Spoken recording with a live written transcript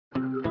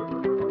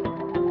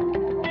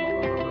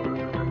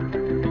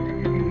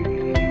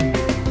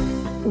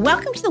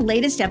Welcome to the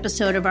latest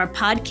episode of our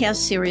podcast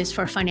series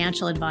for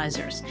financial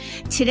advisors.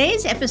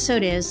 Today's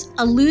episode is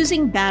A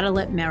Losing Battle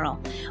at Merrill: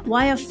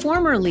 Why a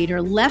Former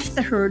Leader Left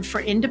the Herd for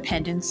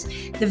Independence,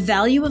 the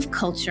Value of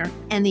Culture,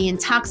 and the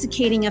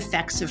Intoxicating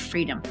Effects of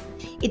Freedom.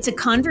 It's a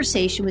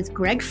conversation with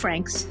Greg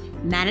Franks,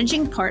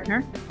 Managing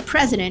Partner,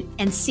 President,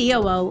 and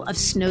COO of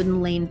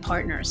Snowden Lane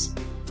Partners.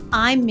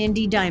 I'm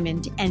Mindy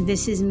Diamond, and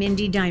this is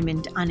Mindy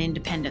Diamond on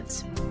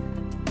Independence.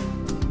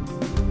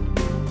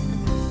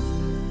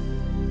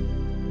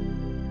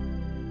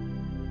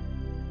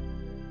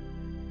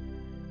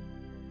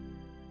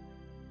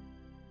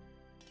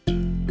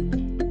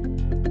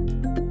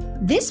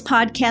 This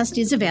podcast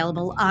is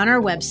available on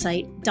our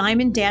website,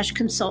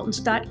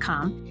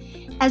 diamond-consultants.com,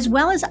 as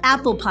well as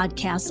Apple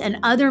Podcasts and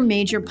other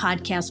major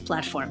podcast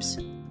platforms.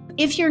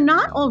 If you're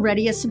not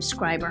already a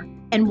subscriber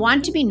and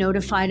want to be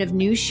notified of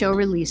new show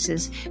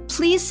releases,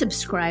 please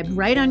subscribe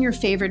right on your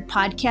favorite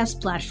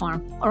podcast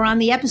platform or on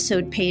the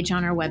episode page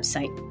on our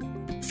website.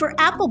 For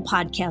Apple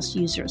Podcast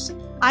users,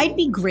 I'd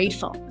be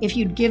grateful if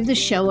you'd give the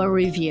show a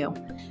review.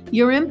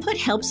 Your input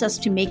helps us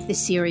to make the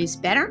series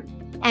better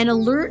and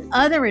alert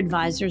other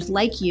advisors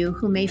like you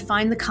who may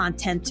find the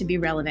content to be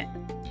relevant.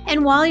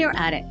 And while you're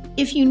at it,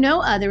 if you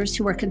know others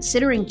who are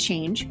considering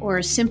change or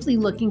are simply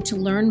looking to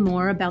learn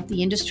more about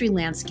the industry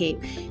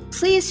landscape,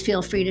 please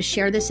feel free to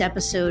share this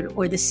episode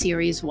or the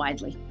series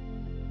widely.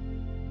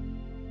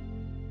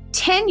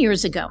 10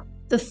 years ago,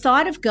 the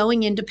thought of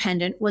going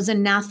independent was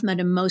anathema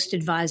to most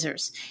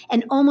advisors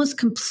and almost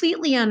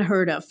completely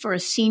unheard of for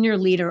a senior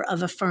leader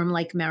of a firm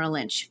like Merrill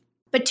Lynch.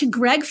 But to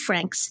Greg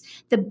Franks,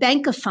 the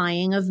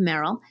bankifying of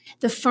Merrill,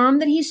 the firm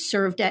that he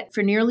served at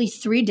for nearly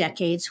 3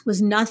 decades,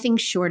 was nothing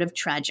short of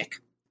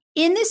tragic.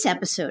 In this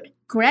episode,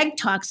 Greg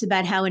talks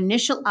about how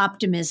initial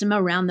optimism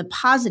around the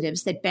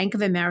positives that Bank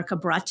of America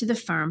brought to the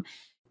firm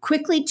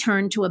quickly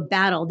turned to a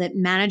battle that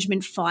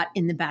management fought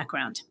in the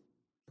background.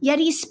 Yet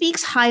he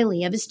speaks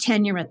highly of his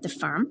tenure at the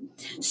firm,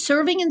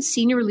 serving in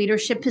senior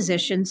leadership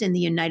positions in the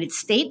United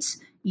States,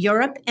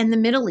 Europe, and the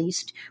Middle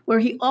East, where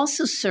he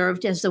also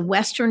served as the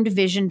Western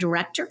Division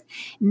Director,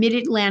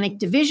 Mid-Atlantic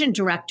Division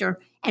Director,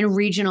 and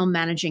Regional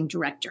Managing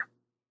Director.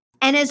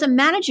 And as a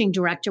Managing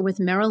Director with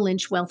Merrill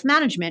Lynch Wealth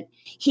Management,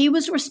 he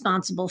was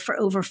responsible for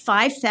over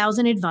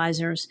 5,000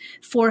 advisors,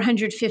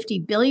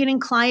 $450 billion in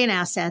client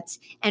assets,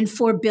 and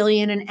 $4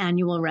 billion in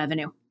annual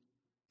revenue.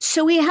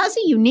 So he has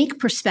a unique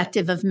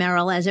perspective of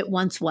Merrill as it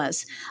once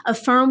was, a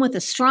firm with a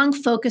strong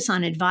focus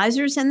on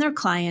advisors and their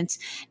clients,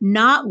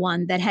 not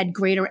one that had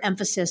greater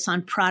emphasis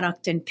on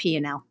product and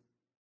P&L.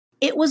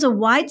 It was a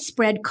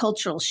widespread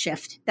cultural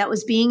shift that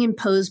was being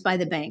imposed by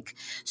the bank,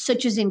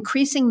 such as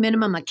increasing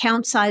minimum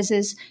account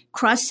sizes,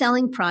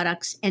 cross-selling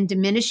products, and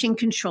diminishing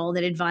control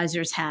that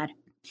advisors had,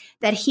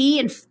 that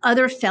he and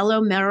other fellow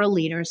Merrill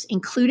leaders,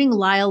 including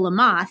Lyle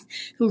Lamothe,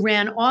 who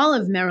ran all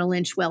of Merrill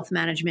Lynch Wealth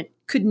Management,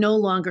 could no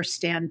longer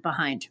stand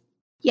behind.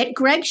 Yet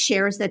Greg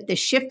shares that the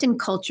shift in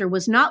culture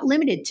was not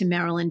limited to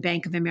Merrill and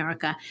Bank of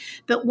America,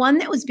 but one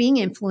that was being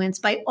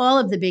influenced by all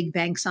of the big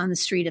banks on the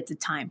street at the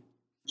time.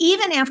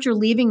 Even after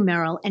leaving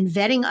Merrill and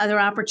vetting other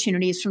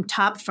opportunities from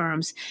top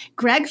firms,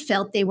 Greg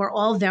felt they were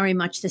all very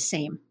much the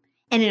same.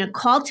 And in a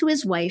call to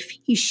his wife,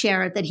 he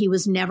shared that he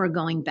was never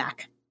going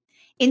back.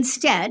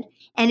 Instead,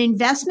 an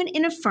investment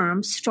in a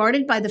firm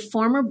started by the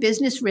former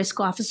business risk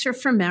officer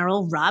for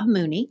Merrill, Rob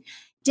Mooney,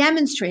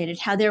 demonstrated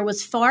how there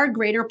was far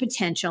greater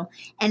potential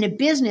and a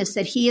business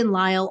that he and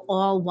Lyle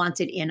all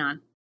wanted in on.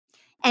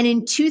 And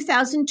in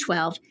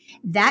 2012,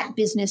 that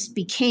business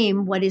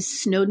became what is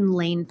Snowden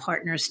Lane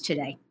Partners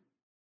today.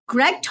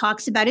 Greg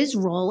talks about his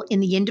role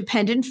in the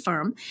independent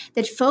firm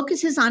that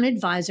focuses on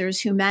advisors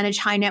who manage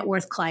high net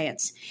worth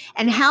clients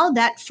and how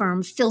that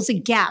firm fills a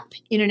gap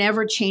in an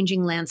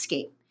ever-changing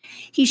landscape.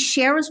 He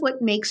shares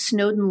what makes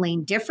Snowden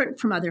Lane different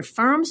from other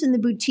firms in the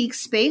boutique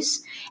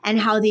space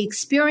and how the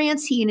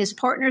experience he and his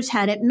partners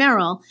had at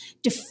Merrill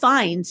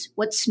defines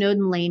what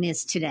Snowden Lane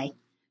is today.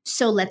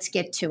 So let's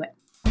get to it.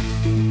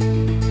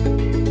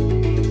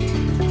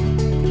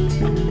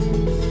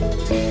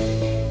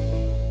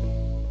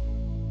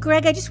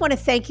 Greg, I just want to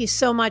thank you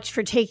so much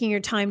for taking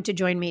your time to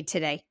join me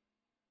today.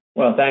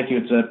 Well, thank you.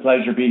 It's a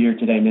pleasure to be here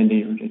today,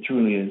 Mindy. It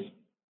truly is.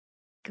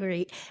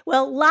 Great.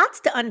 Well, lots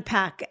to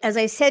unpack. As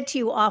I said to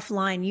you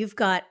offline, you've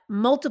got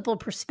multiple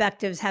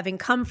perspectives having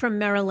come from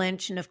Merrill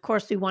Lynch. And of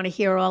course, we want to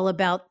hear all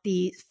about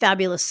the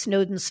fabulous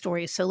Snowden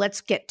story. So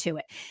let's get to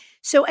it.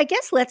 So I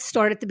guess let's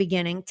start at the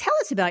beginning. Tell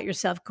us about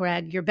yourself,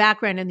 Greg, your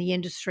background in the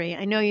industry.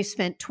 I know you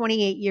spent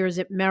 28 years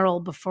at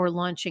Merrill before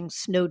launching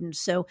Snowden.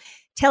 So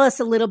tell us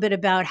a little bit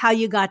about how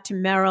you got to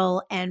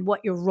Merrill and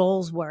what your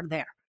roles were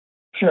there.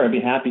 Sure, I'd be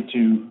happy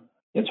to.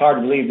 It's hard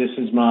to believe this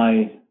is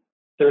my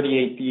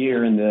 38th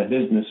year in the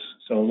business,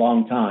 so a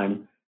long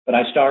time. But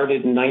I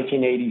started in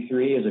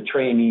 1983 as a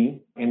trainee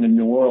in the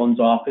New Orleans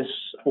office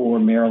for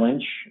Merrill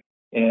Lynch,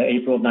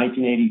 April of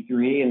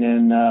 1983, and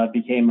then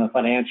became a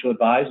financial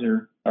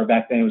advisor, or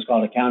back then it was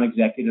called account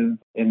executive,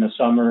 in the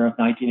summer of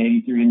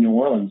 1983 in New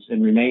Orleans,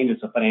 and remained as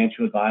a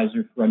financial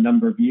advisor for a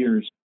number of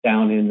years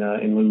down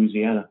in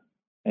Louisiana.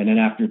 And then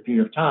after a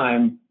period of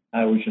time,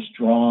 I was just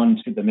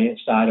drawn to the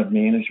side of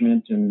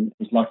management and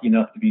was lucky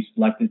enough to be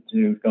selected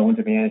to go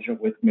into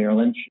management with Merrill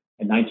Lynch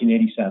in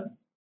 1987.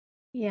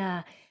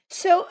 Yeah.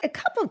 So, a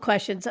couple of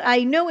questions.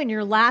 I know in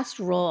your last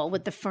role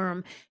with the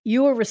firm,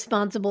 you were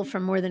responsible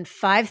for more than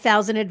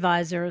 5,000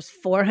 advisors,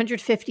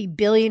 450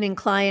 billion in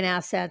client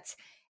assets,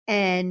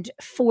 and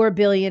 4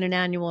 billion in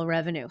annual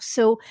revenue.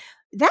 So,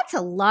 that's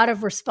a lot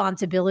of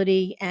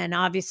responsibility and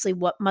obviously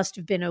what must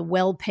have been a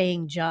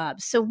well-paying job.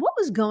 So, what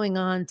was going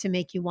on to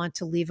make you want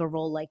to leave a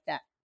role like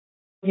that?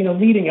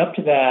 Leading up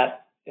to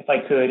that, if I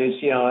could, is,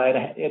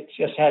 it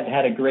just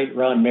had a great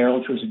run. Merrill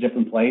Lynch was a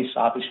different place,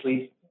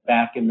 obviously,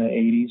 back in the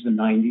 80s and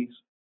 90s.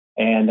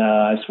 And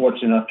I was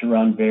fortunate enough to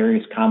run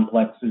various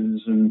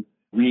complexes and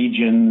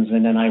regions.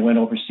 And then I went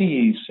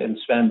overseas and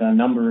spent a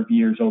number of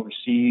years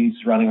overseas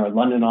running our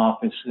London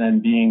office and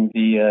then being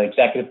the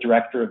executive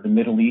director of the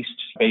Middle East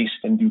based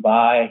in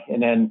Dubai.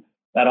 And then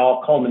that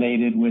all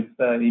culminated with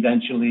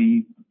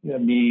eventually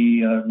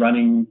me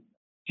running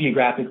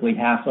geographically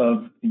half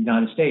of the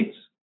United States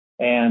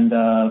and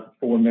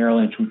for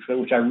Merrill Lynch,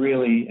 which I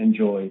really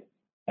enjoyed.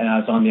 And I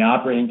was on the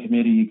operating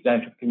committee,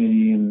 executive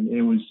committee, and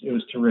it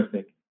was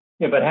terrific.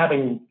 Yeah, but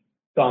having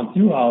gone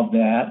through all of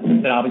that,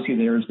 and obviously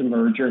there was the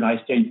merger, and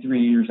I stayed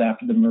 3 years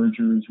after the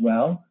merger as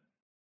well.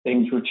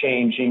 Things were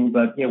changing,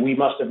 but we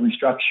must have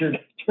restructured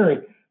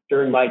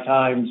during my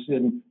times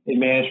in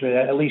management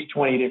at least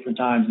 20 different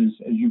times,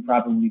 as you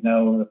probably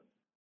know.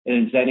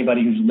 As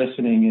anybody who's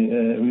listening,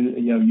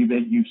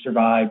 you've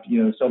survived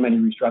so many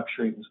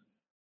restructurings.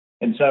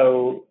 And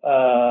so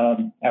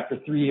after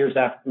 3 years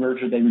after the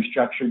merger, they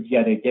restructured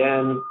yet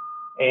again.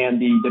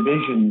 And the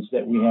divisions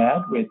that we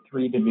had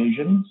 3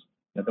 divisions,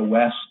 the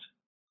West,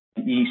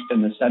 the East,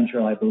 and the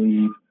Central, I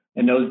believe,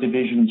 and those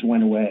divisions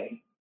went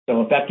away.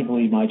 So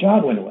effectively, my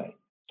job went away.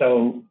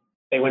 So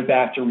they went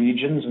back to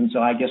regions. And so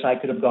I guess I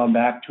could have gone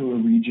back to a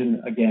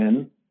region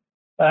again.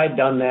 But I'd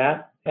done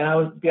that. And I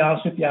would be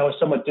honest with you, I was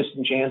somewhat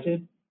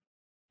disenchanted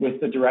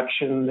with the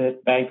direction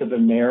that Bank of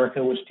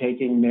America was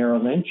taking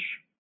Merrill Lynch.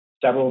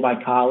 Several of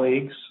my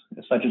colleagues,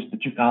 such as the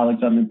 2 colleagues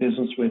I'm in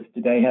business with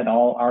today, had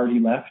all already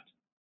left.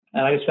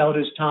 And I just felt it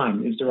was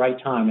time. It was the right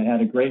time. I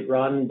had a great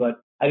run,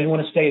 but I didn't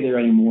want to stay there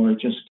anymore.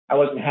 I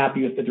wasn't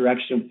happy with the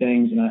direction of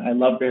things. And I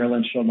love Merrill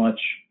Lynch so much.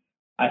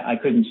 I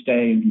couldn't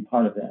stay and be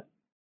part of that.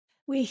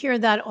 We hear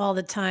that all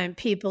the time.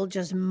 People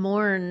just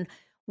mourn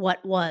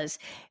what was.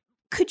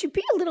 Could you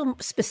be a little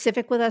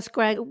specific with us,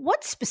 Greg?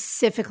 What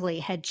specifically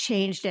had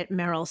changed at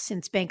Merrill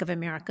since Bank of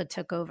America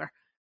took over?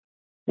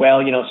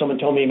 Well, someone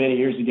told me many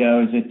years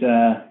ago is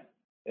that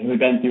we've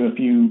been through a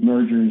few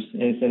mergers.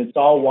 They said it's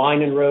all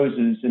wine and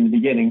roses in the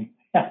beginning.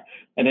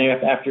 And then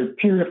after a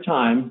period of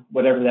time,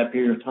 whatever that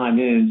period of time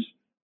is,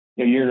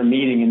 you're in a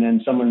meeting and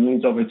then someone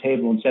leans over the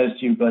table and says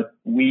to you, but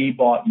we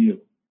bought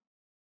you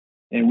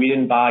and we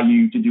didn't buy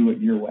you to do it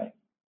your way.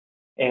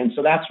 And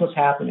so that's what's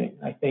happening.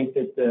 I think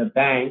that the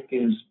bank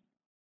is,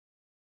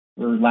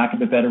 for lack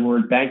of a better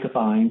word,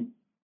 bankifying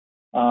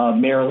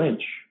Merrill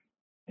Lynch.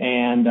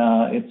 And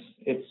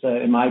it's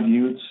in my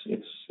view,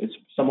 it's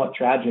somewhat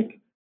tragic.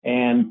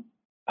 And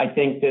I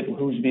think that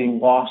who's being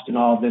lost in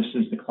all of this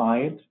is the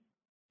client.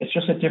 It's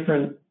just a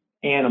different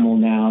animal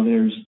now.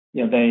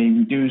 They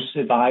reduce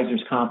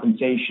advisors'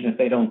 compensation if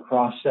they don't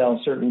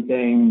cross-sell certain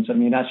things. I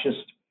mean, that's just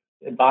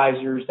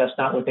advisors. That's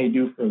not what they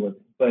do for a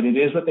living, but it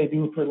is what they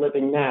do for a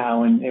living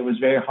now. And it was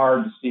very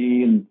hard to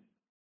see, and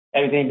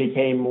everything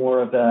became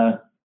more of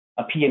a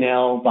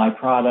P&L by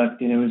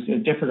product, and it was a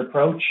different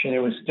approach, and it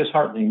was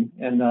disheartening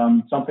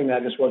and something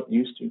that I just wasn't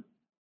used to.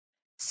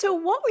 So,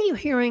 what were you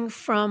hearing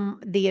from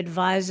the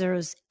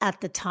advisors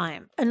at the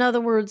time? In other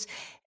words,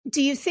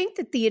 do you think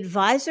that the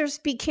advisors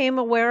became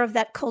aware of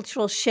that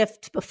cultural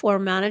shift before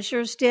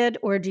managers did,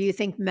 or do you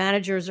think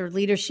managers or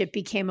leadership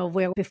became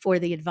aware before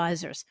the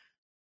advisors?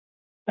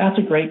 That's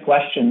a great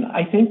question.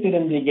 I think that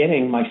in the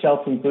beginning,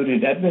 myself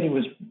included, everybody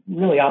was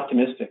really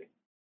optimistic.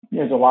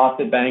 There's a lot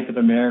that Bank of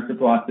America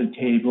brought to the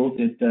table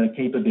that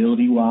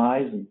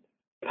capability-wise and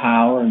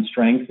power and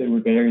strength that were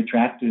very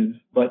attractive.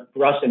 But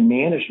for us in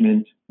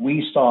management,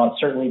 we saw it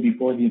certainly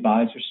before the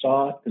advisors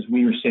saw it, because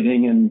we were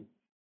sitting in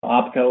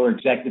OPCO or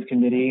executive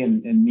committee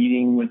and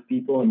meeting with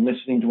people and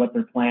listening to what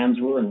their plans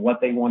were and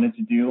what they wanted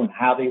to do and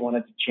how they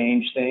wanted to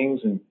change things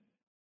and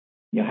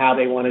how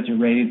they wanted to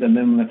raise the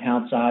minimum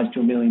account size to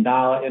 $1 million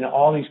and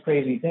all these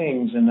crazy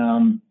things.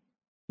 And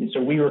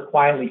so we were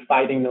quietly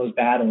fighting those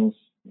battles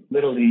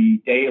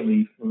literally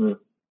daily for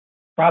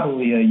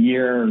probably a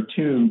year or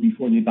two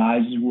before the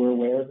advisors were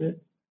aware of it.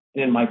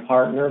 And then my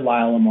partner,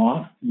 Lyle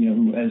Amoff,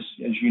 who, as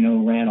you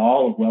know, ran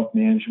all of wealth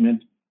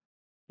management,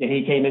 and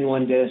he came in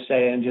one day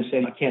and just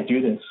said, I can't do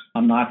this.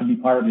 I'm not going to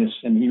be part of this.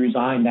 And he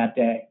resigned that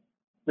day,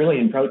 really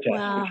in protest,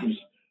 Wow. which was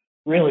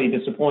really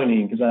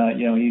disappointing because,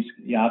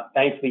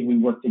 thankfully we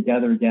worked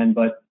together again,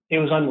 but it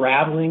was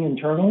unraveling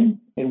internally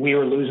and we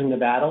were losing the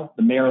battle.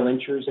 The Merrill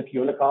Lynchers, if you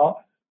want to call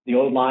it, the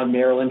old line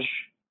Merrill Lynch,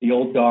 the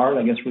old guard,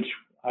 I guess, which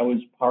I was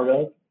part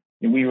of,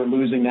 and we were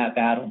losing that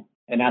battle.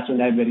 And that's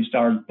when everybody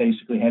started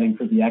basically heading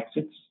for the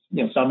exits.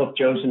 Some have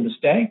chosen to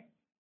stay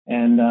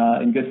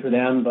and good for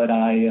them, but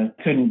I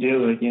couldn't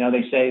do it.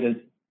 They say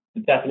that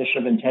the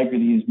definition of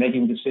integrity is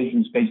making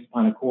decisions based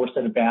upon a core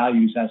set of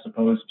values as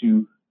opposed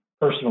to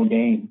personal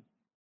gain.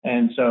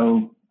 And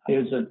so it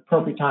was an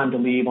appropriate time to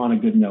leave on a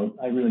good note.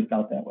 I really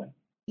felt that way.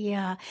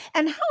 Yeah.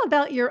 And how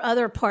about your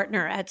other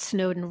partner at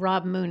Snowden,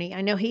 Rob Mooney?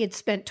 I know he had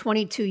spent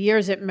 22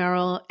 years at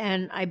Merrill,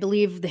 and I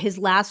believe his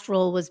last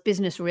role was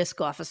business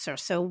risk officer.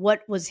 So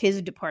what was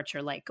his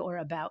departure like or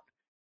about?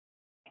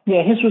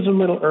 Yeah, his was a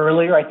little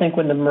earlier. I think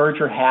when the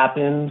merger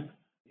happened,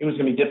 it was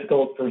going to be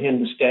difficult for him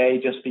to stay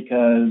just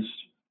because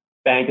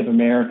Bank of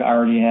America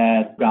already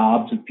had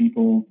gobs of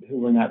people who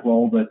were in that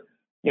role. But,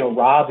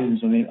 Rob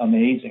is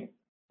amazing.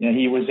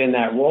 He was in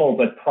that role,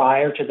 but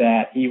prior to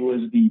that, he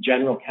was the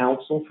general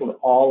counsel for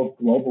all of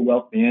global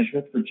wealth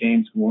management for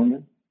James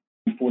Gorman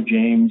before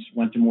James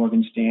went to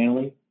Morgan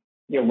Stanley.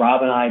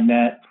 Rob and I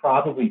met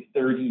probably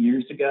 30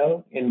 years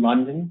ago in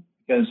London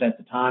because at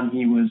the time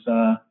he was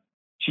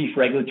chief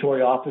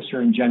regulatory officer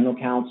and general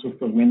counsel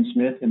for Win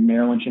Smith and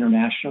Merrill Lynch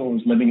International.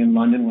 Was living in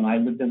London when I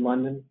lived in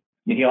London.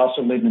 He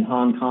also lived in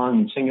Hong Kong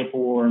and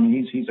Singapore. I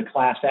mean, he's a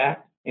class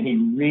act, and he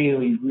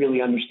really,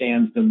 really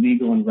understands the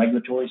legal and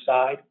regulatory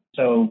side.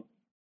 So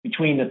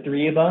between the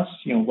three of us,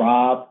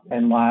 Rob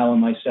and Lyle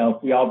and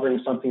myself, we all bring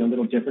something a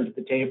little different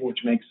to the table, which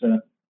makes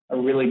a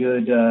really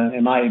good,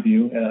 in my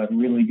view, a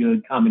really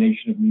good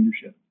combination of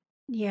leadership.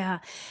 Yeah.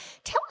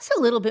 Tell us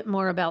a little bit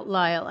more about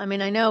Lyle. I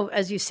mean, I know,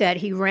 as you said,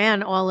 he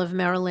ran all of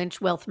Merrill Lynch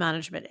Wealth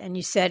Management, and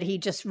you said he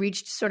just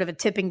reached sort of a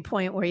tipping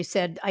point where he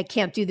said, I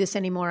can't do this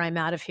anymore. I'm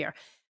out of here.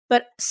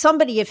 But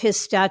somebody of his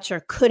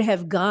stature could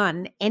have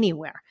gone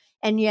anywhere,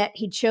 and yet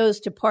he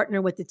chose to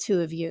partner with the two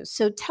of you.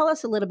 So tell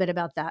us a little bit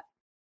about that.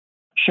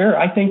 Sure.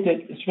 I think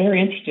that it's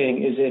very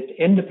interesting is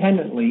that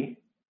independently,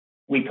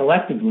 we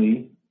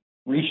collectively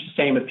reached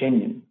the same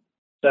opinion.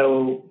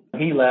 So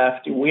he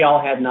left. We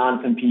all had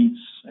non-competes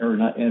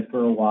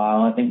for a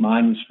while. I think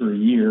mine was for a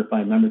year, if I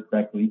remember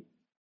correctly.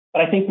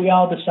 But I think we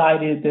all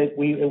decided that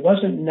it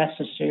wasn't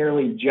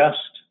necessarily just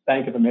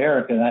Bank of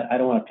America. I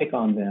don't want to pick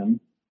on them.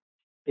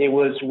 It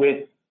was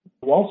with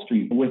Wall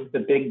Street, with the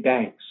big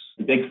banks,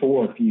 the big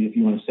four, if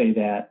you want to say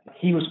that.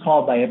 He was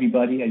called by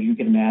everybody, as you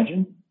can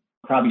imagine.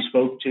 Probably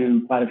spoke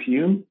to quite a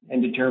few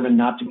and determined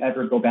not to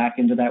ever go back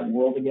into that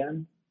world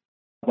again.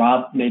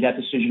 Rob made that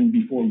decision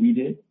before we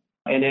did.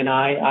 And then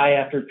I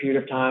after a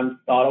period of time,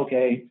 thought,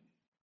 okay,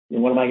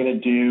 what am I going to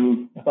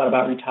do? I thought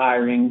about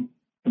retiring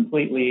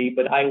completely,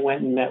 but I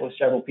went and met with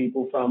several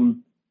people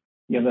from,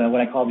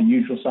 what I call the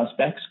usual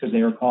suspects, because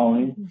they were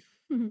calling.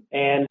 Mm-hmm.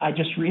 And I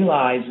just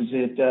realized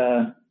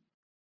I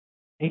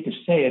hate to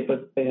say it,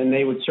 and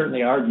they would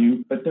certainly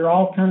argue, but they're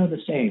all kind of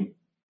the same.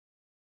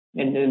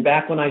 And then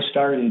back when I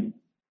started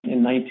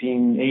in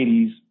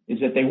 1980s, is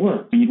that they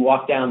weren't. You'd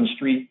walk down the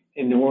street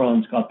in New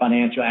Orleans called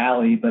Financial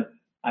Alley, but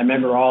I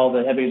remember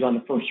everybody was on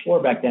the first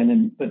floor back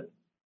then, but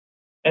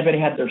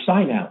everybody had their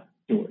sign out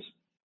doors.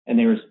 And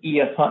there was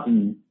E.F.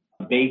 Hutton,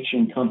 Bache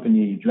and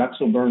Company,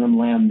 Drexel Burnham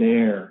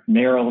Lambert,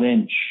 Merrill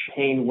Lynch,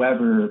 Payne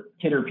Weber,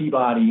 Kidder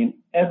Peabody, and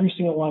every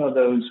single one of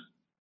those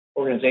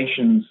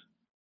organizations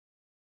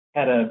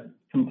had a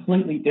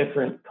completely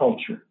different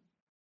culture.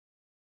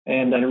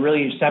 And it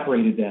really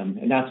separated them.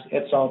 And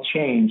it's all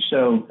changed.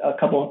 So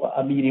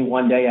a meeting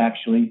one day,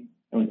 actually,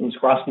 it was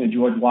crossing the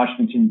George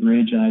Washington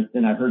Bridge,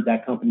 and I heard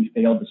that company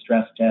failed the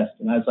stress test.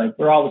 And I was like,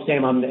 we're all the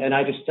same. And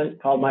I just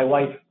called my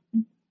wife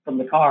from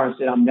the car and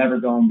said, I'm never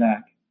going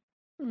back.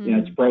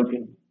 It's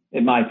broken,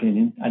 in my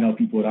opinion. I know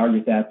people would argue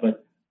with that,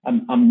 but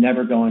I'm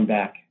never going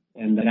back.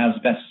 And that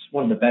was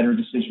one of the better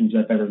decisions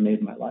I've ever made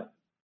in my life.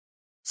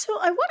 So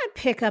I want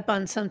to pick up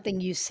on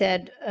something you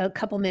said a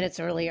couple minutes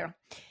earlier.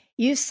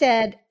 You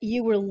said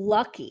you were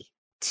lucky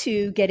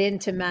to get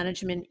into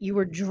management. You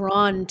were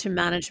drawn to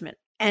management.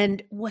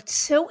 And what's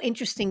so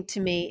interesting to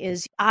me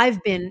is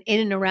I've been in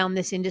and around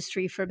this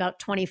industry for about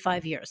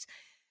 25 years.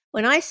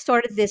 When I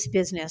started this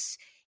business,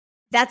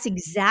 that's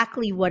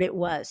exactly what it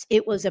was.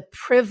 It was a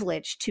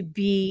privilege to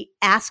be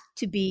asked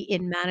to be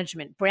in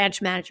management,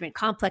 branch management,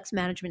 complex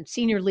management,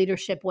 senior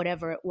leadership,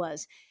 whatever it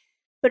was.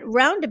 But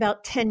round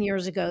about 10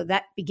 years ago,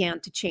 that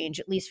began to change,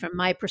 at least from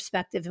my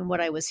perspective and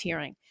what I was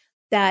hearing,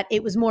 that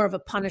it was more of a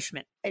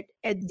punishment.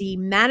 The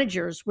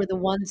managers were the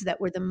ones that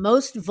were the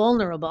most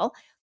vulnerable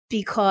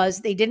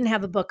because they didn't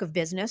have a book of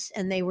business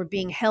and they were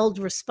being held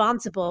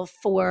responsible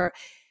for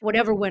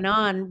whatever went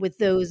on with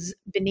those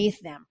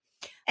beneath them.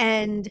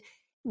 And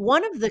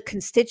one of the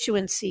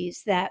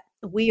constituencies that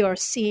we are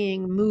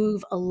seeing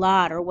move a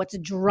lot, or what's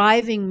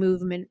driving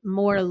movement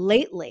more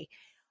lately,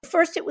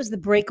 first, it was the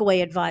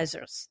breakaway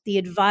advisors. The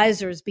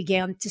advisors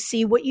began to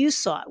see what you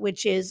saw,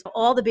 which is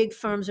all the big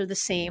firms are the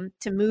same.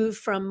 To move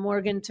from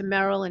Morgan to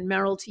Merrill and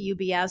Merrill to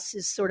UBS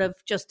is sort of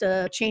just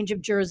a change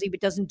of jersey, but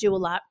doesn't do a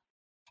lot.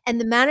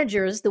 And the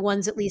managers, the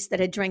ones at least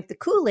that had drank the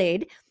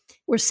Kool-Aid,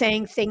 were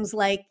saying things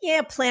like,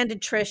 yeah, planned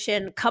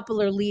attrition, a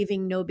couple are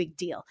leaving, no big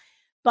deal.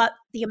 But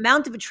the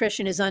amount of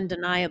attrition is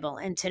undeniable.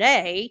 And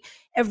today,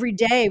 every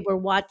day, we're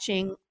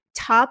watching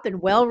top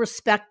and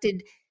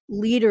well-respected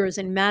leaders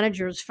and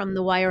managers from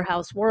the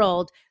wirehouse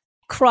world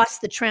cross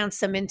the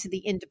transom into the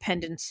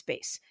independent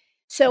space.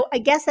 So I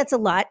guess that's a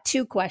lot.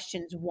 Two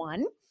questions.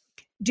 One,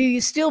 do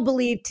you still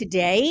believe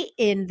today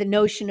in the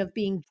notion of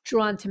being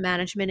drawn to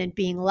management and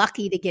being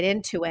lucky to get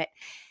into it?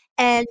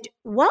 And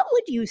what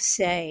would you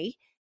say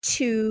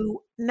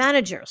to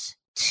managers,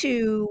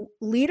 to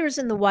leaders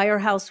in the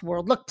wirehouse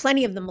world? Look,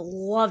 plenty of them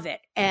love it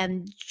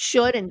and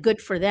should, and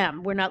good for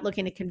them. We're not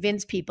looking to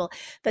convince people,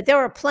 but there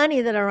are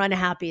plenty that are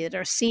unhappy, that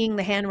are seeing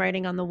the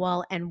handwriting on the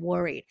wall and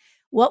worried.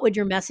 What would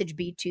your message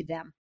be to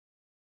them?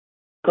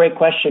 Great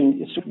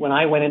question. When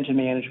I went into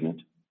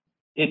management,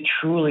 it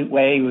truly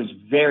was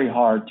very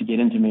hard to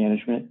get into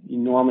management,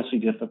 enormously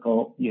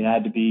difficult. You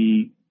had to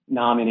be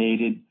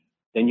nominated.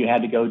 Then you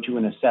had to go to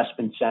an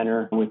assessment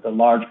center with a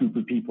large group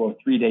of people,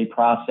 a 3-day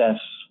process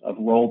of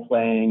role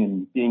playing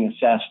and being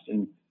assessed.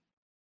 And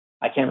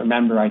I can't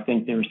remember, I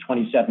think there was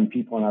 27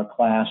 people in our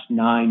class,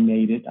 9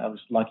 made it. I was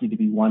lucky to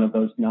be one of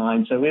those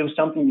 9. So it was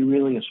something you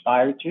really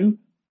aspired to.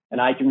 And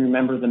I can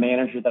remember the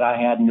manager that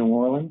I had in New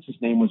Orleans. His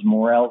name was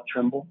Morrell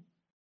Trimble.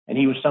 And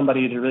he was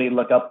somebody to really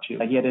look up to.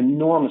 He had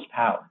enormous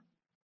power.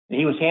 And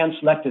he was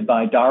hand-selected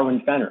by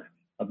Darwin Fenner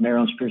of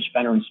Maryland Spears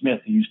Fenner and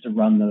Smith, who used to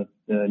run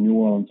the New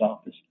Orleans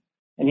office.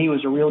 And he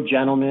was a real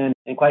gentleman.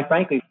 And quite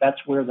frankly,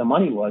 that's where the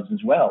money was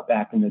as well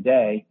back in the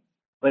day.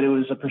 But it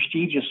was a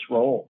prestigious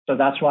role. So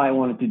that's why I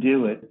wanted to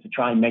do it, to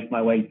try and make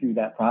my way through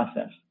that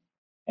process.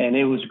 And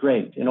it was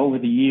great. And over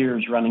the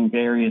years, running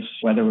various,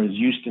 whether it was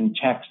Houston,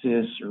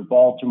 Texas, or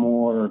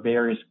Baltimore, or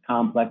various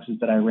complexes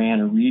that I ran,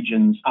 or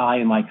regions, I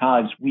and my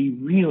colleagues, we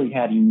really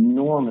had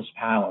enormous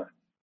power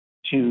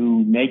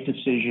to make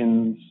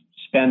decisions,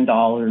 spend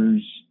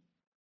dollars,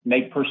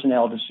 make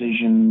personnel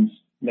decisions,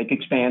 make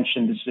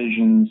expansion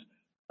decisions.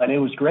 And it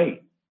was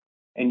great.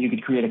 And you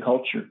could create a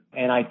culture.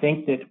 And I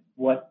think that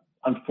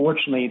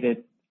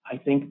unfortunately, I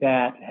think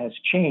that has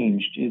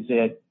changed is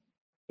that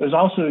it was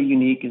also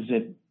unique is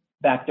that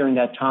back during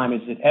that time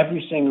is that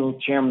every single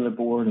chairman of the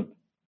board of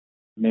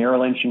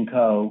Merrill Lynch &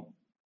 Co.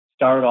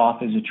 started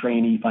off as a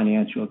trainee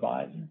financial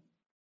advisor.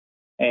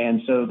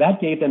 And so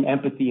that gave them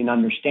empathy and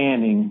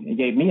understanding. It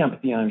gave me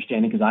empathy and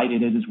understanding because I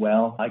did it as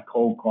well. I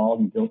cold called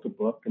and built a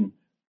book, and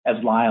as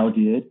Lyle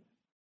did.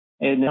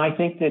 And I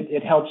think that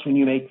it helps when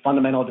you make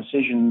fundamental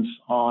decisions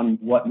on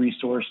what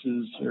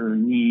resources or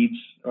needs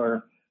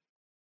or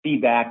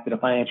feedback that a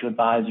financial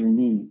advisor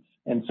needs.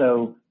 And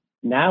so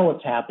now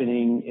what's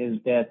happening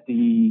is that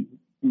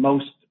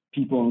most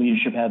people in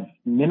leadership have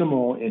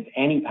minimal, if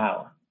any,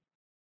 power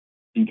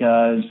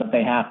because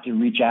they have to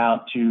reach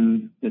out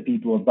to the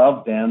people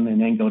above them and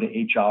then go to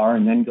HR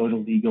and then go to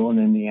legal, and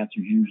then the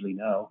answer is usually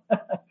no.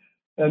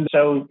 And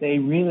so they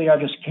really are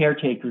just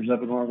caretakers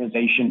of an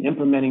organization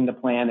implementing the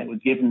plan that was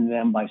given to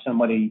them by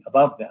somebody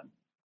above them.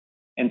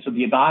 And so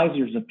the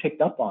advisors have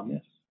picked up on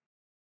this.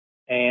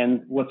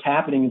 And what's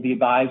happening is the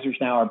advisors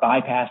now are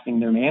bypassing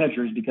their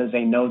managers because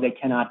they know they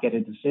cannot get a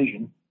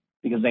decision,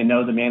 because they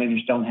know the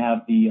managers don't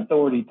have the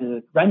authority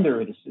to render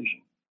a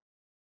decision.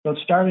 So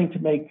it's starting to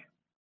make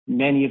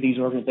many of these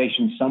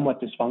organizations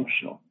somewhat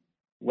dysfunctional.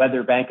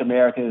 Whether Bank of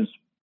America is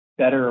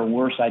better or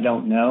worse, I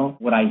don't know.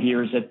 What I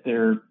hear is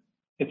that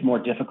it's more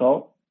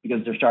difficult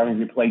because they're starting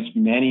to replace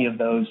many of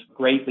those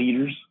great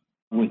leaders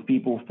with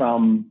people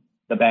from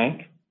the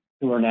bank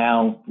who are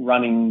now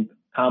running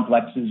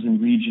complexes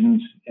and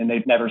regions, and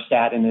they've never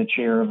sat in a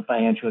chair of a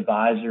financial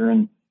advisor.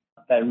 And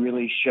that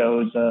really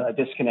shows a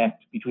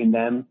disconnect between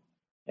them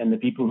and the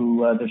people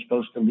who they're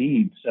supposed to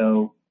lead.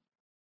 So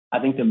I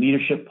think the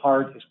leadership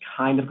part has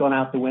kind of gone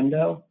out the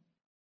window,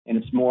 and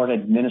it's more an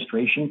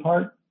administration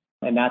part.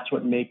 And that's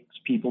what makes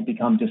people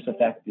become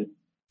disaffected.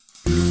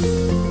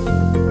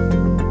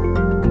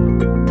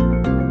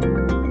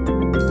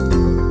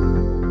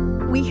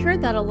 We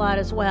heard that a lot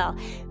as well.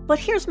 But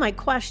here's my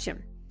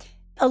question.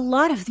 A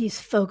lot of these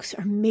folks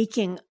are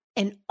making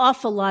an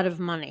awful lot of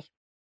money.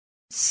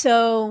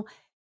 So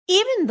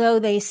even though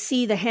they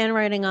see the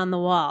handwriting on the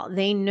wall,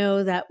 they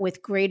know that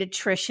with great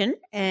attrition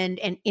and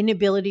an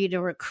inability to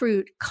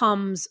recruit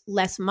comes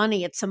less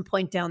money at some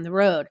point down the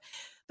road.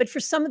 But for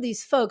some of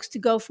these folks to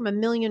go from $1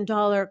 million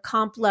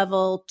comp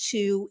level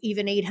to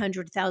even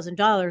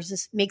 $800,000,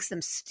 this makes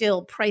them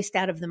still priced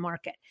out of the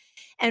market.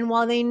 And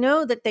while they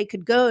know that they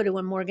could go to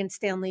a Morgan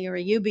Stanley or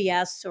a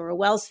UBS or a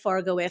Wells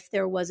Fargo if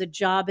there was a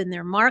job in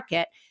their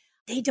market,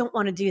 they don't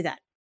want to do that.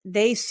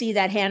 They see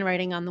that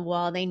handwriting on the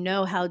wall. They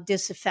know how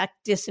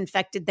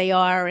disinfected they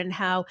are and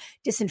how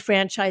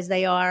disenfranchised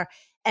they are,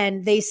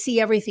 and they see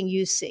everything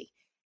you see.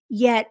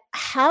 Yet,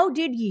 how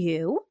did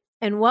you,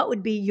 and what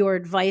would be your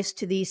advice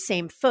to these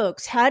same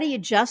folks? How do you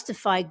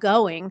justify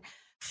going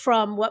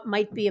from what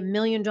might be $1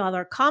 million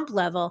comp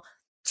level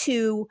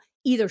to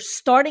either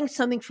starting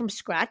something from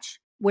scratch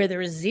where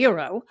there is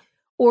zero,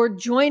 or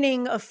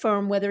joining a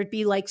firm, whether it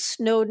be like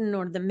Snowden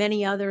or the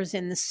many others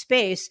in the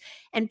space,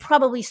 and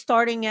probably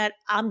starting at,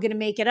 I'm going to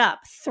make it up,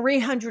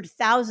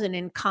 300,000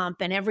 in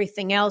comp and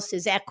everything else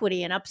is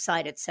equity and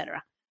upside, et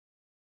cetera?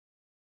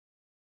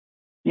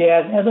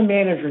 Yeah, as a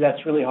manager,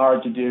 that's really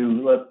hard to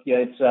do. Look,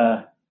 it's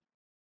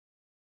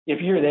if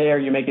you're there,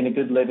 you're making a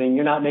good living.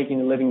 You're not making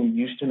the living you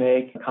used to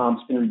make.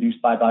 Comp's been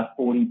reduced by about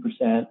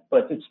 40%,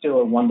 but it's still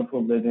a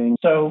wonderful living.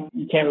 So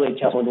you can't really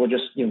tell someone, we'll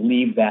just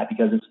leave that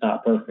because it's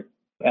not perfect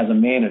as a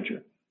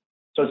manager.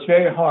 So it's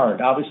very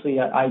hard. Obviously,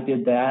 I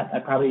did that. I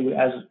probably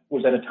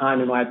was at a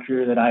time in my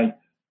career that I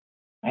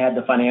had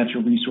the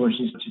financial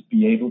resources to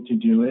be able to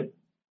do it.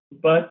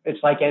 But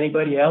it's like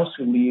anybody else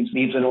who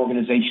leaves an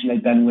organization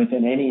they've been with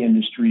in any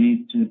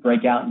industry to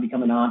break out and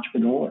become an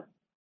entrepreneur.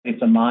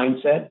 It's a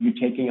mindset. You're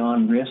taking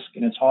on risk,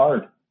 and it's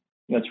hard.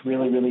 It's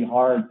really, really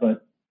hard,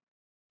 but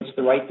it's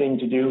the right thing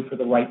to do for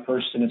the right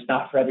person. It's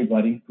not for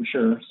everybody, for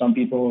sure. Some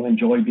people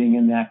enjoy being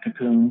in that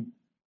cocoon,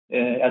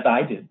 as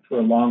I did for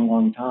a long,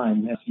 long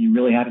time. You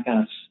really have to kind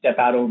of step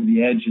out over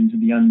the edge into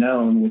the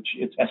unknown,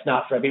 that's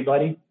not for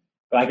everybody.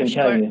 But I can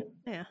tell you,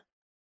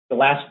 the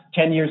last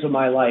 10 years of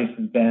my life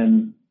have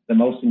been the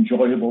most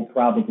enjoyable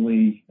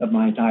probably of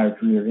my entire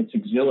career. It's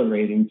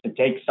exhilarating to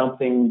take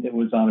something that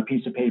was on a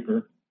piece of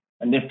paper,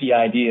 a nifty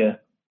idea,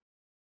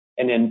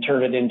 and then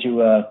turn it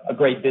into a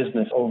great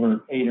business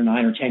over 8 or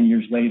 9 or 10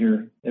 years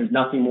later. There's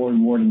nothing more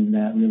rewarding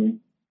than that, really.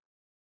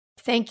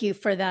 Thank you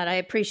for that. I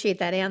appreciate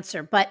that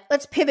answer. But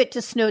let's pivot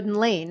to Snowden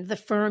Lane, the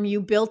firm you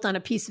built on a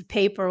piece of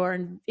paper or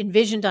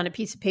envisioned on a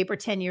piece of paper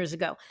 10 years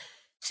ago.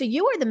 So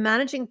you are the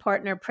managing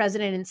partner,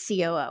 president, and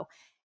COO.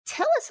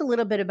 Tell us a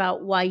little bit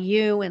about why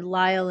you and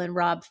Lyle and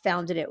Rob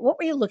founded it. What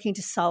were you looking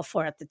to solve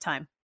for at the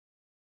time?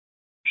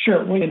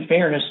 Sure. Well, in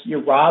fairness,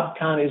 Rob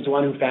kind of is the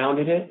one who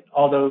founded it,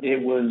 although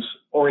it was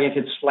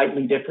oriented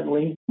slightly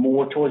differently,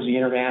 more towards the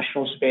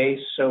international space.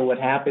 So what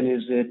happened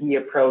is that he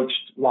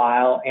approached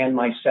Lyle and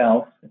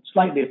myself at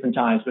slightly different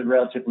times, but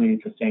relatively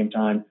at the same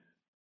time,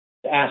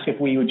 to ask if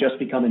we would just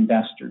become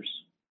investors.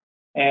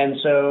 And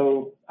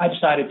so I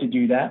decided to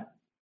do that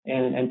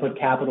and put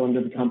capital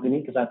into the company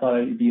because I thought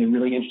it would be a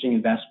really interesting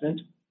investment.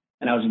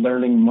 And I was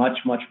learning much,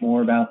 much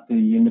more about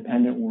the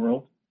independent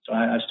world. So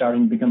I started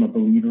to become a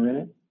believer in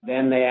it.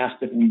 Then they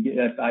asked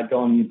if I'd go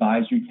on the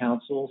advisory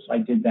council. So I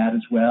did that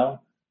as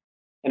well.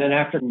 And then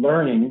after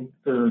learning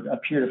for a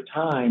period of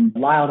time,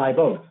 Lyle and I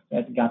both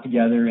got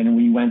together and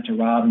we went to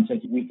Rob and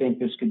said, we think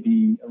this could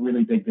be a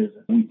really big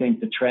business. We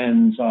think the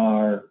trends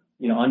are,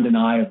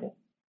 undeniable.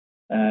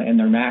 And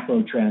they're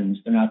macro trends.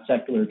 They're not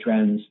secular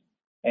trends.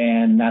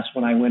 And that's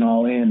when I went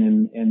all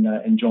in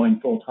and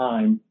joined full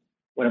time,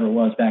 whatever it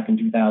was back in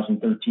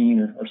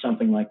 2013 or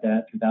something like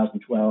that,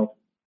 2012.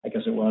 I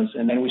guess it was.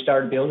 And then we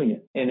started building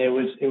it. And it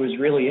was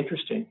really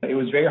interesting. It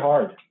was very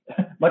hard,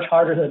 much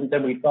harder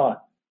than we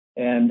thought.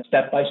 And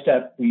step by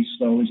step, we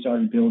slowly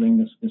started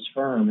building this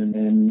firm. And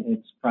then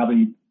it's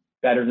probably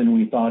better than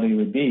we thought it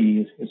would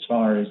be as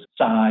far as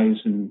size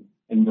and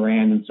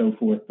brand and so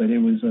forth. But it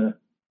was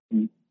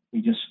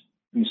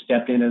we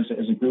stepped in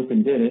as a group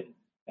and did it.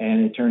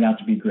 And it turned out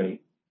to be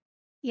great.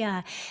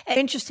 Yeah.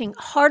 Interesting.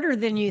 Harder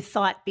than you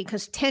thought,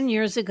 because 10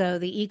 years ago,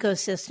 the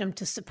ecosystem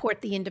to support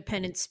the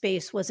independent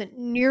space wasn't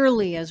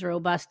nearly as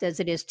robust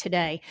as it is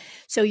today.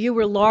 So you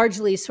were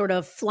largely sort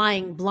of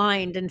flying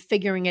blind and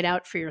figuring it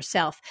out for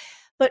yourself.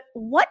 But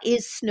what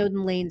is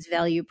Snowden Lane's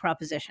value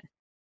proposition?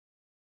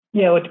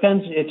 Yeah, it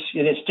depends.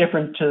 It's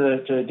different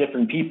to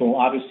different people.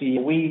 Obviously,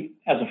 we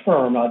as a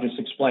firm, I'll just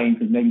explain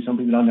because maybe some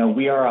people don't know,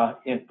 we are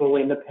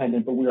fully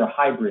independent, but we are a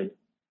hybrid,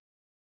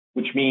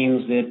 which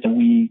means that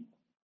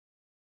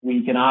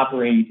we can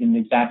operate in the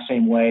exact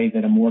same way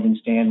that a Morgan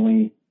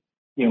Stanley,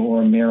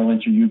 or a Merrill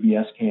Lynch or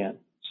UBS can.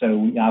 So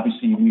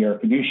we are a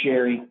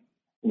fiduciary,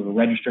 we're a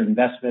registered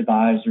investment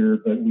advisor,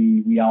 but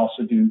we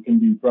also can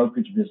do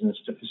brokerage business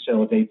to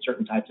facilitate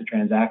certain types of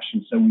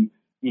transactions. So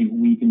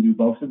we can do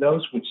both of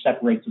those, which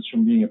separates us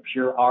from being a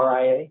pure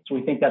RIA. So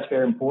we think that's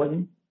very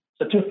important.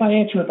 So to a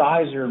financial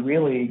advisor,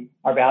 really,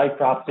 our value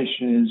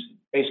proposition is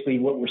basically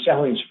what we're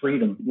selling is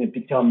freedom. You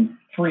become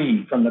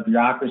free from the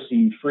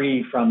bureaucracy,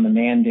 free from the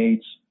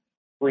mandates,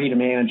 free to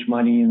manage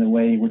money in the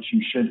way which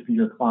you should for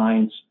your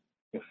clients.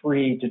 You're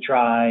free to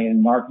try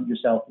and market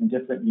yourself in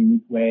different,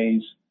 unique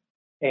ways.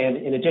 And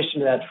in addition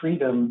to that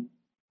freedom,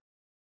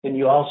 then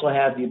you also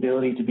have the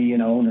ability to be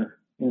an owner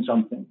in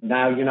something.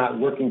 Now you're not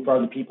working for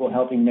other people,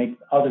 helping make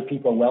other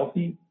people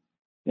wealthy.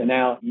 And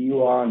now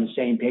you are on the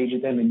same page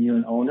with them and you're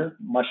an owner,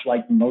 much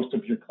like most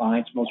of your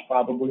clients, most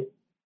probably.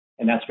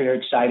 And that's very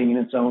exciting in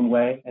its own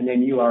way. And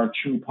then you are a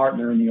true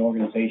partner in the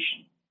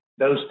organization.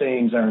 Those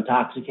things are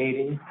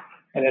intoxicating.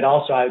 And it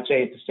also, I would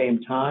say at the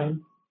same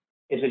time,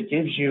 is it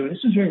gives you, this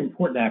is very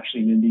important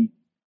actually, Mindy,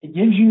 it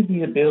gives you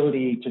the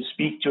ability to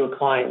speak to a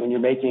client when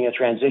you're making a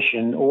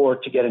transition or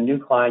to get a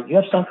new client. You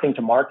have something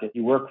to market.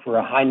 You work for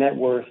a high net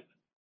worth,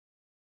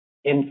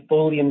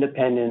 fully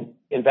independent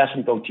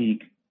investment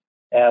boutique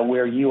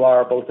where you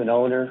are both an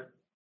owner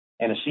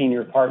and a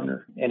senior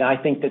partner. And I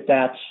think that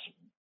that's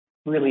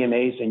really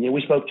amazing.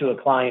 We spoke to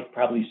a client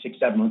probably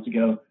 6-7 months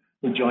ago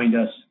who joined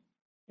us.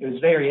 It was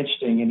very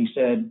interesting. And he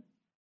said,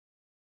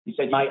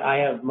 I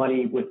have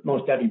money with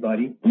most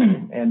everybody.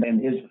 And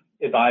then his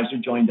advisor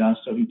joined us.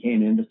 So he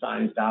came in to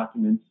sign his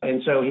documents.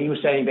 And so he was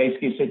saying,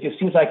 basically, he said, it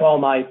seems like all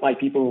my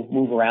people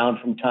move around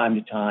from time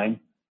to time.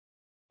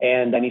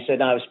 And then he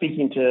said, I was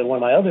speaking to one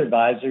of my other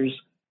advisors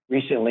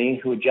recently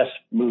who had just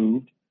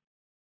moved.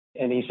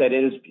 And he said,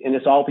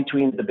 it's all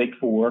between the big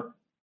four.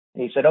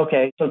 And he said,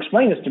 okay, so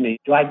explain this to me.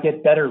 Do I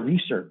get better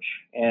research?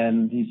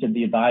 And he said,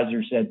 the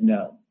advisor said,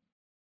 no,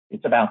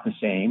 it's about the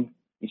same.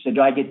 He said,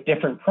 do I get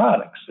different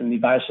products? And the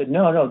advisor said,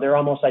 no, they're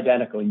almost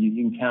identical. You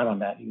can count on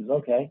that. He was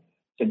okay.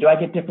 He said, do I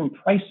get different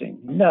pricing?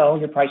 No,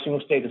 your pricing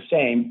will stay the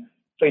same.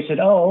 So he said,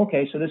 oh,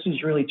 okay, so this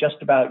is really just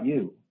about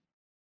you.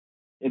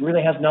 It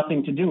really has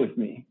nothing to do with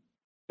me,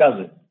 does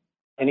it?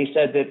 And he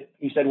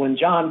said when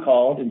John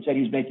called and said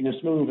he was making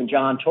this move and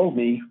John told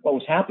me what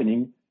was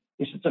happening,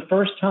 he said, it's the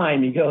first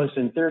time, he goes,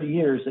 in 30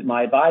 years that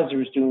my advisor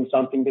was doing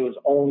something that was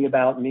only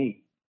about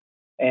me.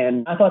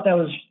 And I thought that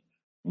was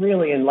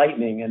really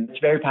enlightening, and it's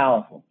very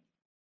powerful.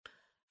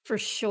 For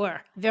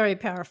sure. Very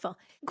powerful.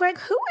 Greg,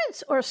 who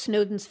are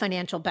Snowden's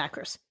financial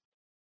backers?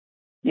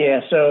 Yeah,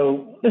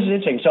 so this is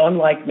interesting. So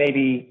unlike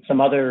maybe some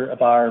other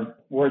of our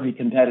worthy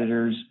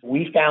competitors,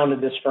 we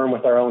founded this firm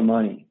with our own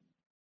money.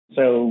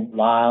 So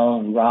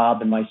Lyle and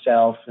Rob and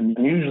myself, and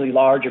usually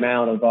large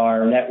amount of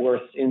our net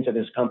worth into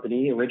this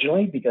company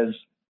originally, because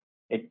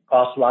it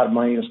costs a lot of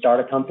money to start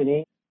a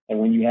company. And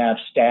when you have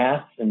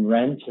staff and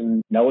rent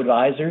and no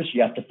advisors,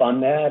 you have to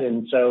fund that.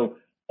 And so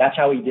that's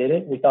how we did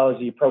it. We thought it was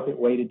the appropriate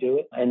way to do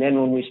it. And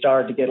then when we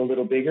started to get a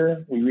little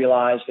bigger, we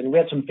realized, and we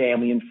had some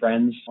family and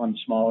friends on the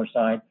smaller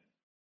side,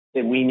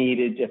 that we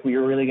needed, if we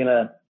were really going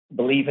to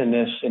believe in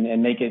this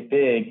and make it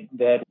big,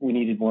 that we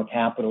needed more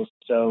capital.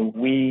 So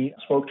we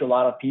spoke to a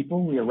lot of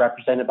people. We were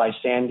represented by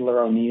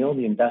Sandler O'Neill,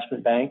 the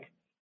investment bank,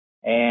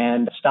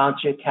 and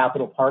Estancia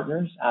Capital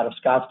Partners out of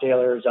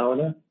Scottsdale,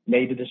 Arizona,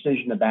 made the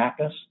decision to back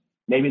us.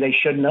 Maybe they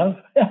shouldn't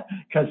have,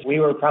 because we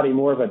were probably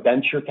more of a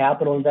venture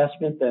capital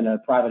investment than a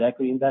private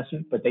equity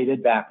investment, but they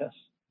did back us.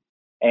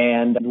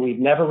 And we've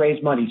never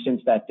raised money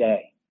since that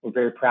day. We're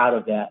very proud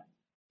of that.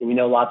 We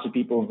know lots of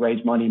people have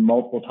raised money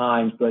multiple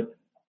times, but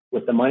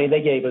with the money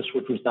they gave us,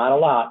 which was not a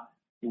lot,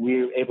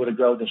 we were able to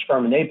grow this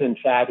firm, and they've been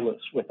fabulous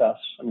with us.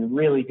 I mean,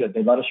 really good.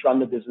 They let us run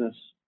the business.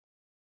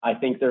 I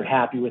think they're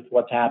happy with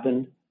what's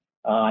happened.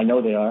 I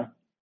know they are.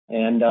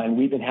 And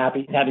we've been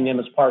happy having them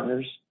as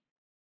partners.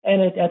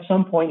 And at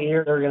some point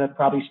here, they're going to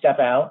probably step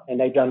out, and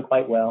they've done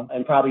quite well.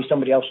 And probably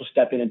somebody else will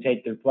step in and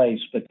take their place.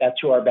 But that's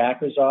who our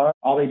backers are.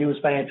 All they do is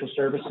financial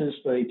services,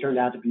 but they turned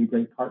out to be a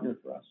great partner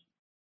for us.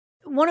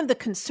 One of the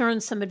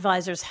concerns some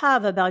advisors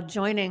have about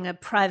joining a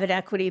private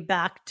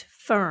equity-backed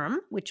firm,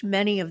 which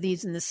many of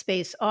these in the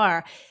space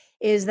are,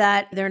 is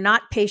that they're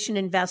not patient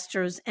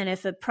investors. And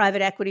if a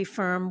private equity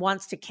firm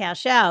wants to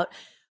cash out,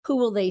 who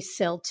will they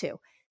sell to?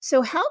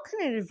 So how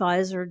can an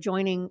advisor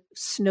joining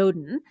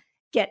Snowden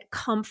get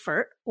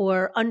comfort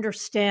or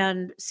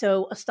understand,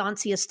 so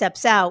Estancia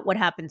steps out, what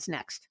happens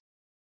next?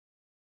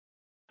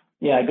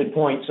 Yeah, good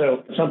point.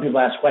 So some people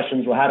ask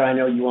questions, well, how do I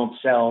know you won't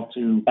sell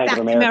to Bank of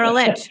America? Merrill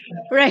Lynch,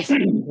 right.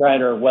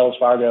 Right, or Wells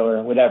Fargo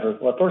or whatever.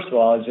 Well, first of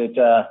all,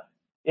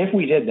 if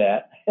we did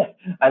that,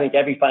 I think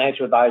every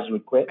financial advisor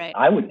would quit. Right.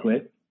 I would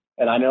quit,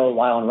 and I know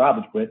Lyle and Rob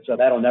would quit, so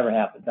that'll never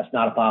happen. That's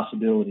not a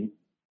possibility.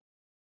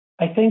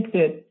 I think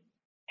that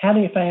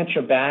having a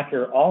financial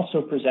backer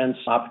also presents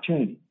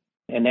opportunity,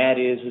 and that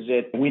is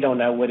that we don't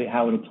know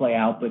how it'll play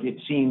out, but it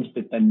seems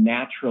that the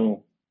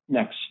natural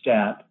next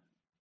step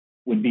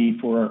would be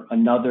for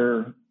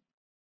another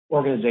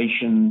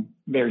organization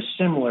very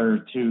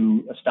similar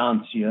to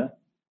Estancia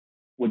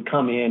would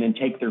come in and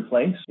take their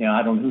place.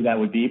 I don't know who that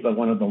would be, but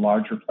one of the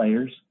larger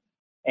players,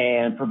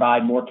 and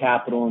provide more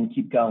capital and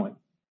keep going.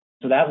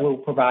 So that will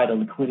provide a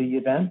liquidity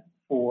event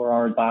for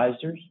our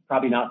advisors,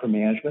 probably not for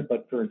management,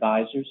 but for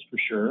advisors for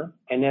sure.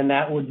 And then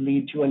that would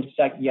lead to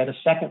yet a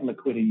second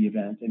liquidity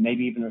event, and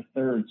maybe even a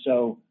third.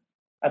 So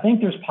I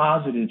think there's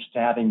positives to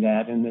having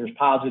that, and there's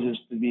positives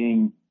to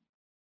being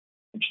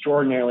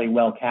extraordinarily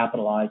well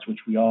capitalized, which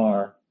we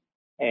are.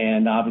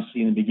 And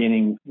obviously in the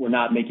beginning, we're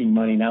not making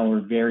money. Now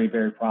we're very,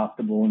 very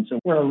profitable. And so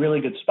we're in a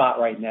really good spot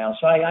right now.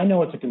 So I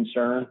know it's a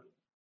concern.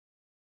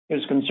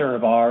 It's a concern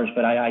of ours,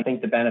 but I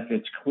think the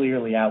benefits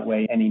clearly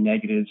outweigh any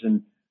negatives.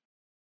 And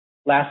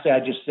lastly, I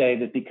just say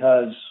that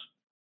because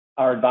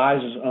our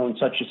advisors own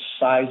such a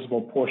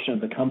sizable portion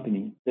of the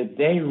company, that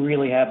they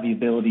really have the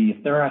ability,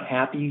 if they're not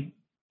happy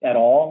at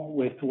all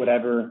with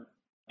whatever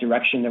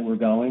direction that we're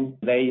going,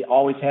 they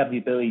always have the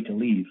ability to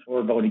leave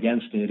or vote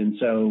against it. And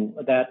so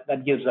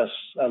that gives us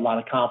a lot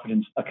of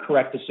confidence. A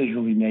correct decision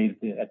will be made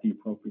at the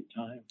appropriate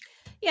time.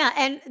 Yeah.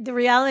 And the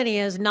reality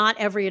is not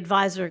every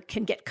advisor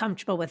can get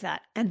comfortable with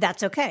that. And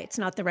that's okay. It's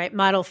not the right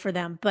model for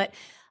them. But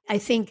I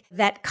think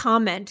that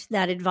comment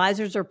that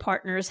advisors or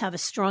partners have a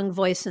strong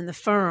voice in the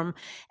firm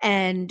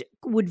and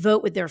would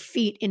vote with their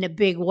feet in a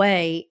big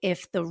way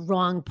if the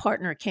wrong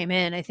partner came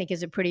in, I think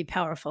is a pretty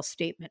powerful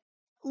statement.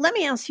 Let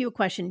me ask you a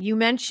question. You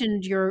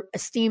mentioned your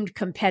esteemed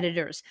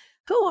competitors.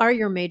 Who are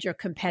your major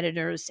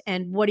competitors,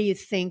 and what do you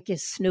think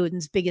is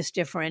Snowden's biggest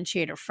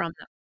differentiator from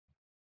them?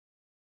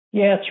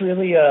 Yeah, it's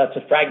really it's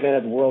a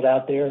fragmented world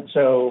out there.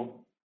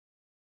 So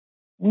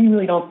we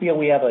really don't feel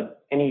we have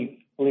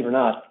any, believe it or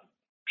not,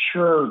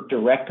 sure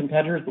direct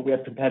competitors, but we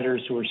have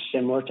competitors who are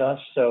similar to us.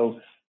 So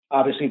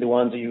obviously the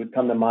ones that you would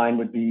come to mind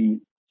would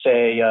be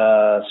say,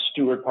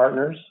 Stewart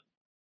Partners.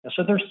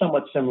 So they're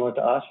somewhat similar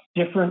to us.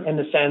 Different in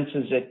the sense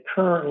is that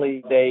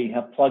currently they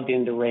have plugged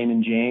into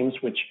Raymond James,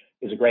 which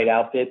is a great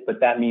outfit, but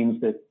that means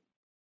that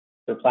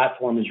their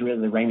platform is really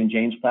the Raymond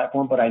James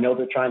platform. But I know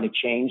they're trying to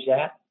change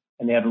that,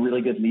 and they have a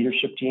really good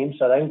leadership team.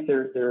 So I think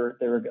they're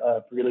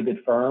a really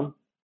good firm.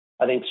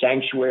 I think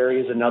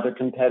Sanctuary is another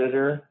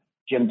competitor,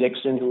 Jim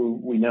Dixon, who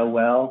we know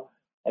well,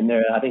 and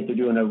I think they're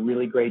doing a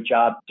really great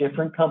job.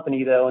 Different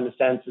company though, in the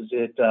sense is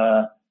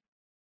that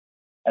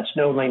at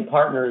Snowden Lane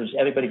Partners,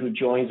 everybody who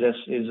joins us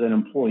is an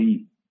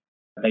employee.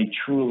 They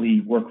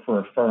truly work for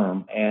a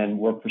firm and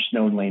work for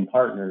Snowden Lane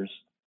Partners.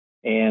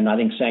 And I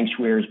think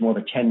Sanctuary is more of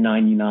a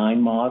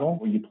 1099 model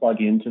where you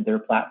plug into their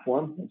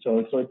platform. And so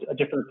it's a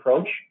different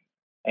approach.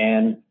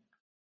 And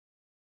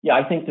yeah,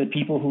 I think that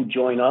people who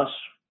join us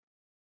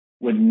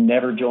would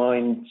never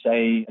join,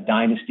 say, a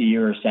Dynasty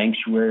or a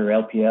Sanctuary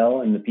or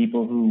LPL, and the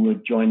people who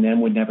would join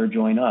them would never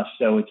join us.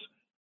 So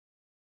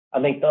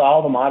I think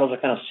all the models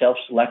are kind of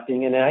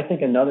self-selecting. And I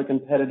think another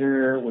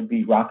competitor would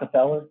be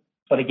Rockefeller.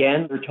 But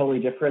again, they're totally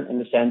different in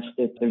the sense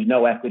that there's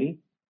no equity.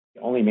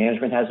 Only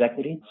management has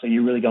equity. So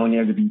you're really going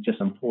there to be just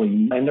an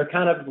employee. And they're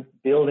kind of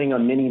building a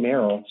mini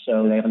Merrill.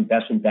 So they have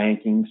investment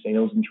banking,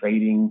 sales and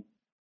trading,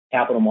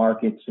 capital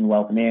markets, and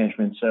wealth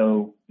management.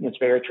 So it's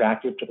very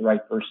attractive to the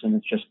right person.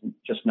 It's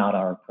just not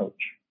our approach.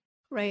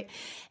 Right.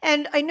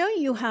 And I know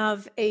you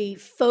have a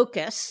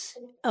focus,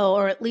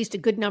 or at least a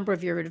good number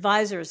of your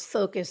advisors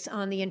focus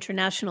on the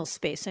international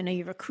space. I know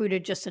you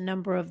recruited just a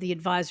number of the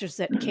advisors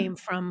that came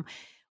from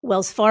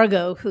Wells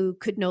Fargo who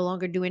could no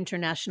longer do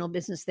international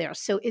business there.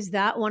 So is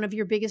that one of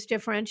your biggest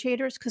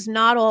differentiators? Because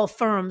not all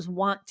firms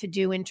want to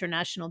do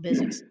international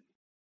business.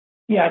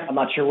 Yeah, I'm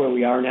not sure where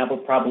we are now,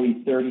 but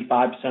probably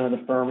 35% of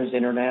the firm is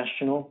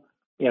international.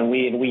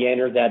 We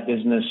entered that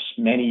business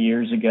many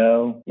years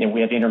ago.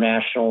 We have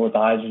international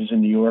advisors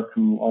in New York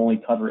who only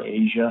cover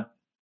Asia.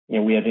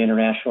 We have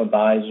international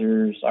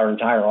advisors. Our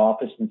entire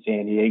office in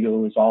San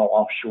Diego is all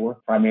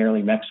offshore,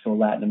 primarily Mexico,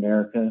 Latin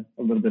America,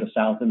 a little bit of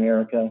South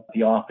America.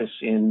 The office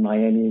in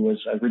Miami was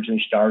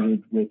originally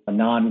started with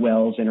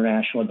non-Wells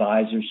international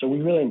advisors. So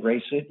we really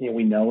embrace it.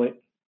 We know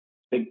it.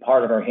 Big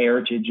part of our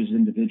heritage as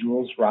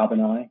individuals, Rob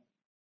and I.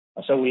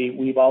 So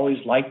we've always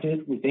liked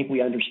it. We think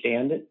we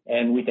understand it,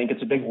 and we think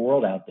it's a big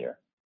world out there.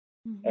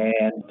 Mm-hmm.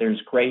 And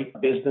there's great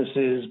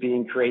businesses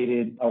being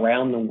created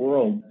around the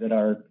world that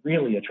are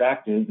really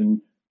attractive,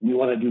 and we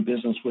want to do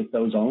business with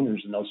those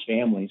owners and those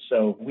families.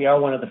 So we are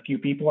one of the few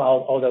people,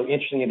 although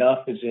interesting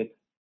enough is that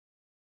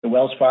the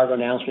Wells Fargo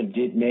announcement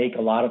did make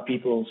a lot of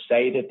people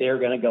say that they're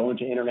going to go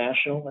into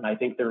international, and I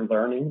think they're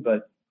learning,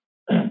 but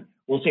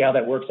we'll see how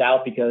that works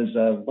out because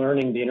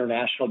learning the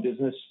international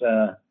business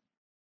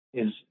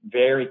is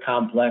very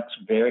complex,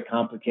 very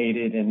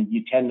complicated, and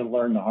you tend to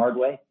learn the hard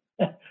way.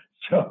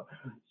 So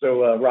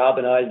Rob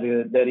and I,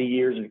 the many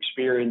years of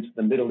experience in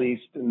the Middle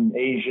East and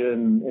Asia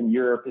and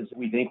Europe,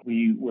 we think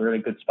we're in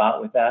a good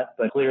spot with that.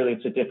 But clearly,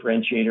 it's a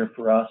differentiator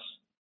for us.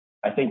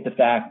 I think the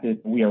fact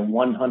that we are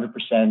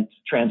 100%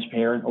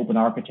 transparent, open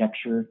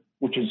architecture,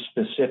 which is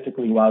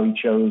specifically why we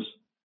chose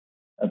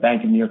a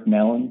Bank of New York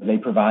Mellon. They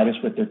provide us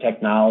with their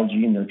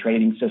technology and their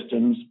trading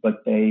systems,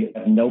 but they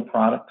have no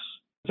products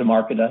to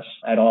market us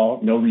at all,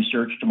 no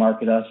research to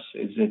market us.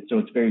 So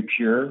it's very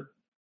pure.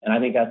 And I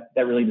think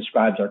that really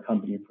describes our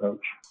company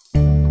approach.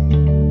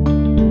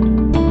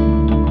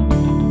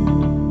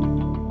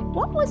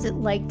 What was it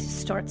like to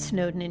start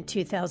Snowden in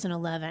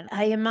 2011?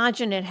 I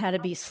imagine it had to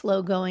be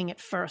slow going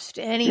at first.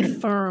 Any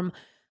firm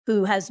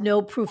who has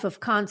no proof of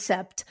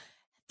concept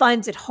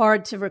finds it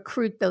hard to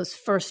recruit those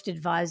first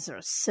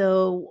advisors.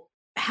 So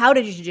how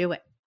did you do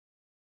it?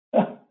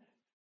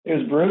 It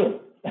was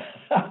brutal.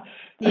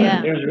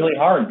 Yeah. It was really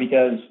hard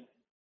because,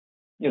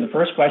 the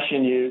first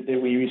question that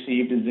we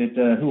received is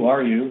who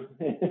are you?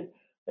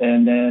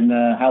 And then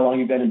how long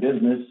you've been in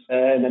business?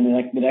 And then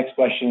the next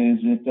question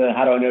is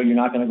how do I know you're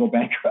not going to go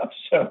bankrupt?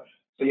 So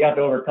you have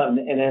to overcome.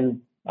 And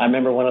then I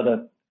remember one of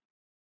the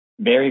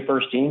very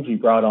first teams we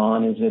brought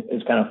on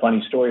is kind of a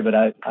funny story, but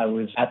I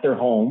was at their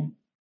home,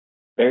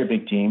 very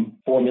big team,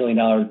 $4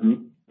 million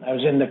group. I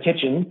was in the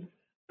kitchen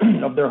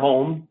of their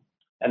home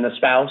and the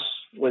spouse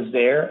was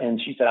there and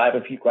she said, I have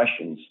a few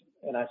questions.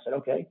 And I said,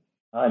 okay.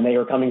 And they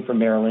were coming from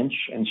Merrill Lynch.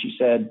 And she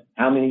said,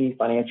 how many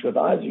financial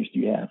advisors do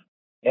you have?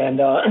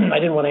 And I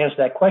didn't want to answer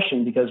that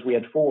question because we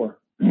had 4.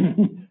 So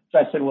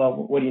I said, well,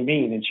 what do you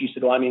mean? And she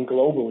said, well, I mean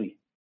globally.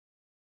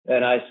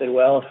 And I said,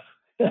 well,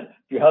 if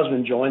your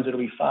husband joins, it'll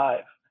be 5.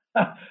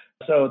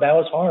 So that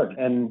was hard.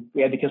 And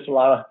we had to kiss a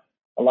lot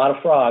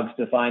of frogs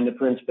to find the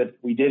prince, but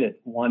we did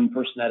it one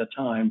person at a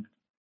time.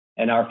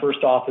 And our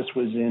first office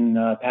was in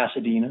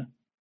Pasadena.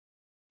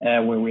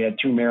 Where we had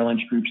 2 Merrill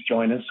Lynch groups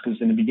join us because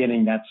in the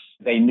beginning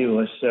they knew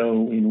us, so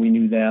we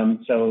knew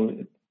them. So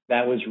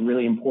that was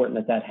really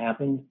important that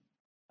happened.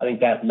 I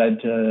think that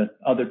led to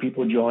other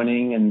people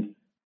joining, and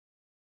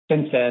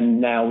since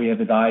then now we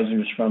have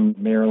advisors from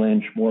Merrill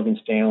Lynch, Morgan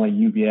Stanley,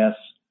 UBS,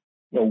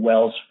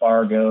 Wells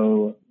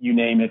Fargo, you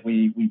name it.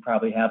 We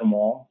probably have them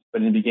all.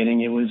 But in the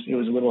beginning it was a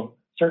little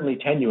certainly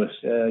tenuous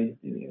to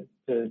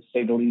to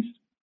say the least.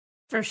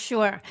 For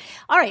sure.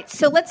 All right.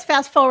 So let's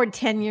fast forward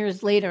 10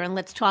 years later and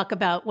let's talk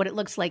about what it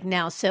looks like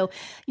now. So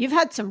you've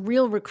had some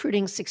real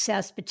recruiting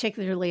success,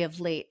 particularly of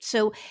late.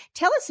 So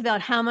tell us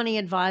about how many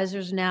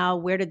advisors now,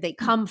 where did they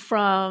come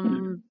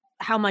from,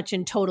 how much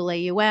in total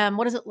AUM,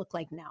 what does it look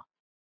like now?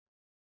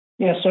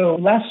 Yeah, so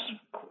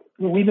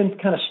we've been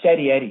kind of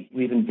steady Eddie.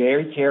 We've been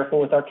very careful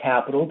with our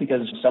capital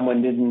because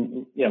someone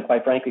didn't,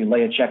 quite frankly,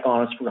 lay a check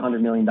on us for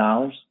 $100 million.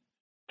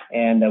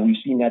 And we've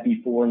seen that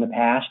before in the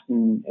past,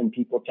 and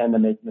people tend to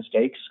make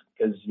mistakes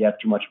because you have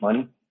too much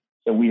money.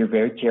 So we are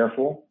very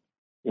careful.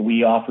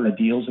 We offer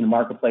deals in the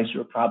marketplace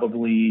that are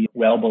probably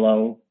well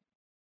below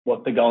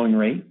what the going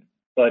rate,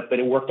 but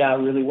it worked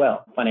out really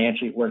well.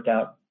 Financially, it worked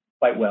out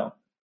quite well.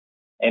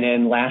 And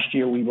then last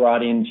year, we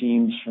brought in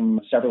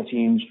several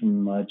teams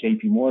from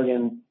JP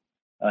Morgan,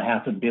 a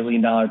 $500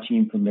 million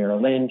team from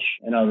Merrill Lynch,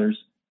 and others.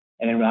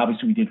 And then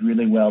obviously we did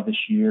really well this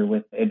year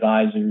with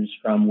advisors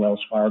from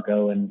Wells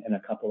Fargo and a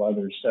couple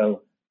others.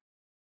 So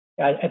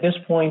at this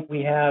point,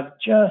 we are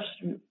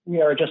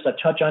just a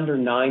touch under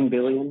 $9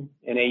 billion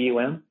in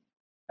AUM.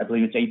 I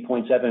believe it's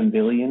 $8.7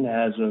 billion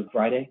as of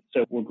Friday.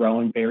 So we're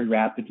growing very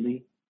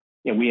rapidly.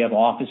 We have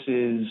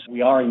offices.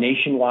 We are a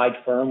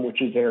nationwide firm,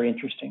 which is very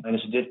interesting. And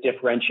it's a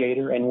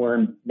differentiator, and we're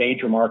in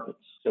major markets.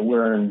 So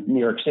we're in New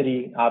York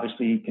City,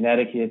 obviously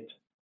Connecticut.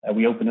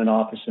 We opened an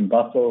office in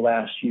Buffalo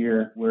last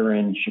year. We're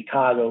in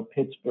Chicago,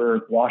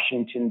 Pittsburgh,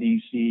 Washington,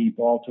 D.C.,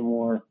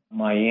 Baltimore,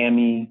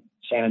 Miami,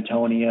 San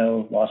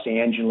Antonio, Los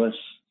Angeles,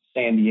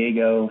 San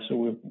Diego.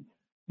 So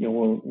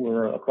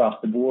we're across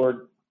the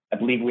board. I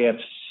believe we have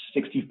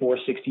 64,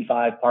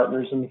 65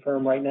 partners in the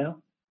firm right now,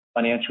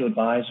 financial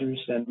advisors,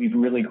 and we've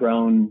really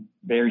grown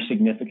very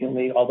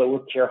significantly. Although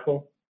we're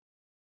careful,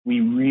 we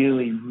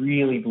really,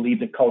 really believe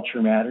that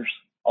culture matters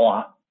a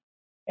lot.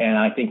 And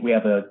I think we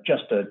have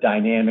just a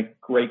dynamic,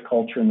 great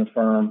culture in the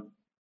firm.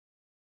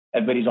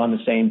 Everybody's on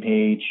the same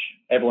page.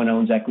 Everyone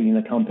owns equity in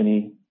the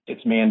company.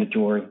 It's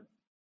mandatory.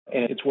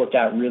 And it's worked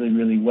out really,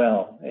 really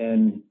well.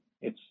 And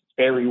it's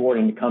very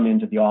rewarding to come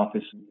into the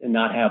office and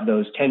not have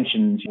those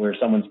tensions where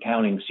someone's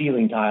counting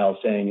ceiling tiles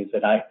saying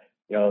that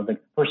the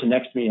person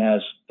next to me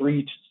has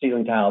 3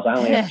 ceiling tiles. I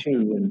only have 2.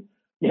 And,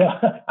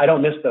 I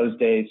don't miss those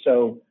days.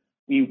 So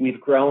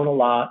we've grown a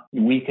lot.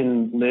 We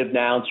can live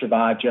now and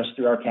survive just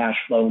through our cash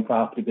flow and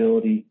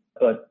profitability.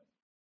 But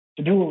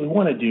to do what we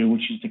want to do,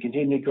 which is to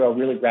continue to grow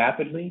really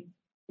rapidly,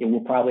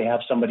 we'll probably have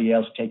somebody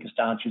else take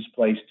Estancia's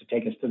place to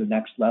take us to the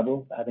next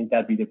level. I think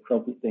that'd be the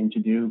appropriate thing to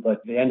do.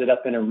 But they ended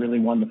up in a really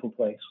wonderful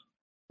place.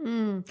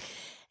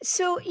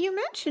 So you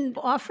mentioned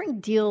offering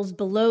deals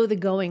below the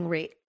going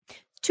rate.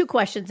 2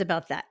 questions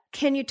about that.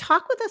 Can you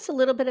talk with us a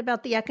little bit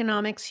about the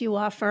economics you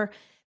offer,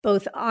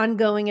 both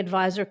ongoing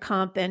advisor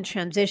comp and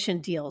transition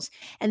deals?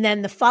 And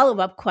then the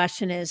follow-up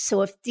question is,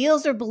 so if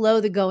deals are below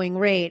the going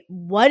rate,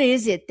 what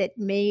is it that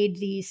made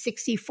the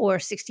 64,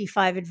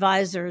 65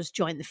 advisors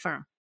join the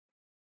firm?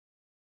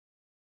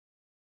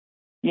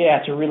 Yeah,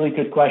 it's a really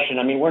good question.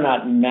 I mean, we're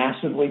not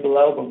massively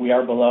below, but we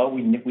are below.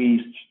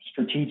 We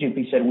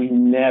strategically said we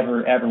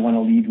never, ever want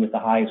to lead with the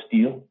highest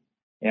deal.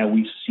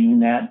 We've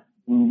seen that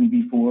movie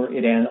before.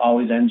 It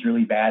always ends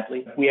really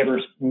badly. If we ever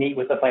meet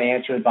with a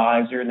financial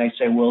advisor and they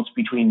say, well, it's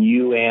between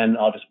you and,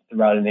 I'll just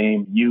throw out a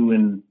name, you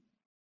and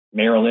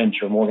Merrill Lynch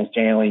or Morgan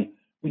Stanley,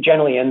 we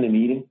generally end the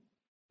meeting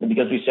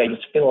because we say,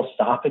 just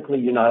philosophically,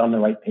 you're not on the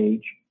right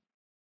page.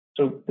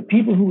 So the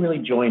people who really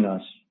join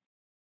us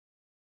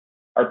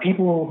are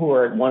people who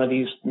are at one of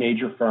these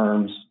major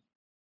firms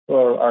who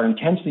are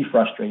intensely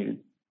frustrated.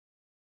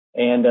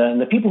 And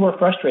the people who are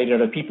frustrated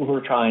are the people who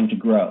are trying to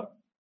grow.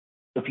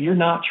 If you're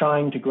not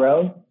trying to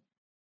grow,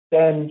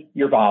 then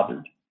you're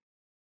bothered,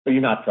 but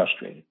you're not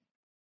frustrated.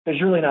 Because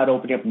you're really not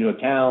opening up new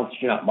accounts,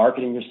 you're not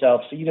marketing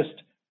yourself. So you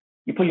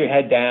put your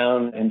head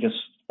down and just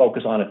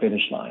focus on a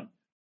finish line.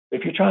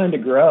 If you're trying to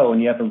grow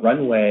and you have a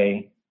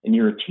runway and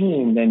you're a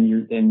team,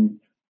 then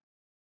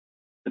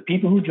the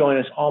people who join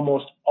us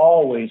almost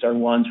always are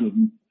ones who have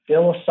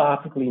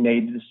philosophically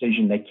made the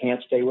decision they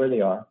can't stay where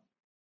they are,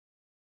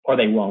 or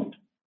they won't.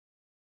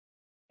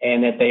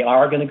 And that they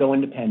are going to go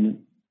independent,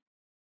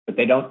 but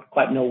they don't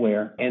quite know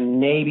where. And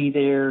maybe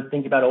they're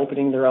thinking about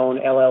opening their own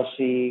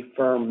LLC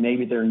firm.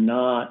 Maybe they're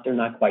not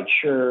quite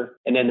sure.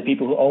 And then the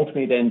people who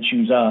ultimately then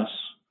choose us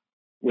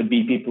would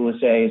be people who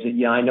say,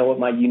 I know what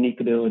my unique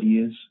ability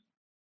is,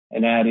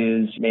 and that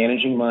is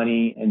managing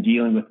money and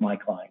dealing with my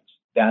clients.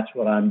 That's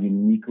what I'm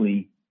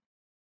uniquely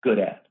good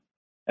at.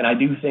 And I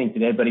do think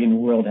that everybody in the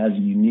world has a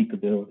unique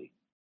ability.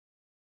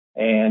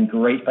 And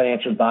great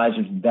financial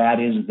advisors, that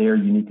is their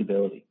unique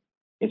ability.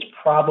 It's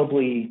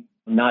probably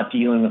not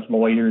dealing with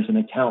lawyers and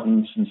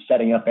accountants and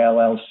setting up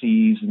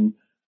LLCs and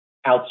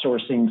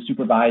outsourcing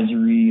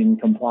supervisory and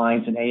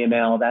compliance and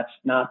AML. That's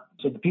not,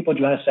 so the people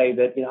who want to say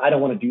that, I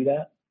don't want to do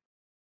that.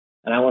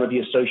 And I want to be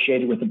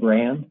associated with the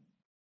brand.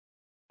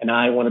 And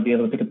I want to be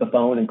able to pick up the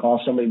phone and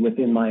call somebody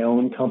within my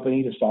own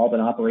company to solve an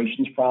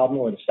operations problem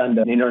or to send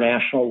an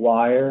international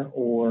wire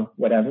or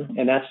whatever.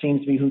 And that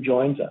seems to be who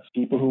joins us.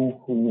 People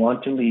who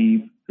want to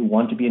leave, who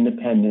want to be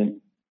independent,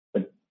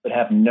 but but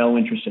have no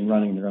interest in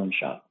running their own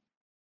shop.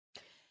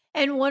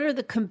 And what are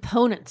the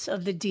components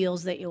of the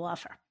deals that you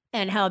offer?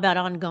 And how about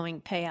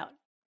ongoing payout?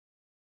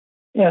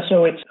 Yeah,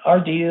 so it's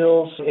our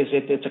deals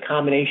it's a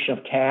combination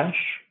of cash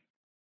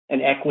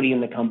and equity in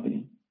the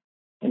company.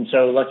 And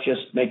so let's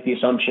just make the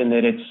assumption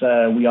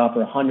that we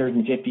offer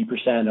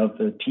 150% of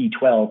the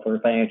T12 for a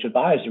financial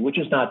advisor, which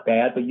is not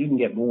bad, but you can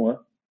get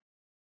more.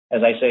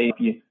 As I say,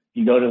 if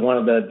you go to one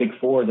of the big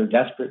four, they're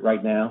desperate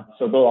right now,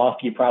 so they'll offer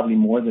you probably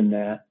more than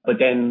that. But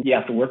then you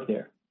have to work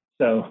there,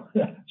 so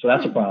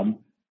that's a problem,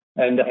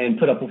 and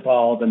put up with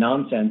all the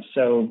nonsense.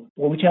 So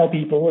what we tell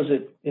people is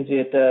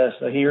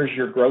so here's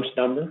your gross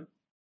number,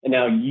 and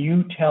now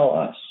you tell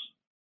us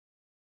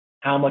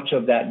how much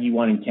of that you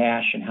want in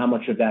cash and how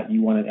much of that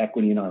you want in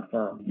equity in our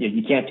firm.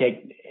 You can't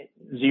take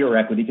zero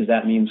equity because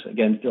that means,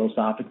 again,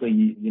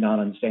 philosophically, you're not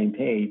on the same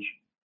page.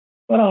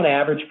 But on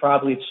average,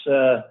 probably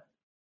it's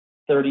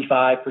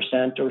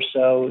 35% or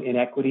so in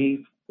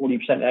equity, 40%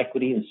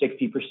 equity, and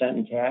 60%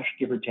 in cash,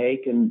 give or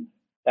take. And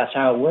that's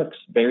how it works.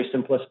 Very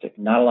simplistic.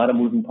 Not a lot of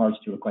moving parts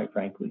to it, quite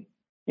frankly.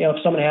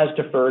 If someone has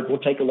deferred, we'll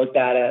take a look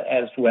at it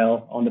as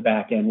well on the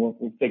back end.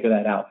 We'll figure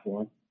that out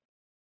for them.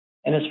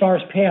 And as far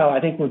as payout, I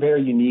think we're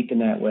very unique in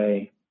that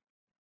way,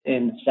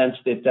 in the sense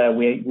that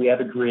we have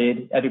a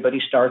grid. Everybody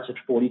starts at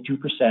 42%,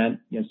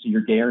 so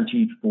you're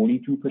guaranteed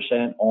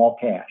 42% all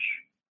cash.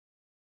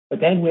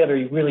 But then we have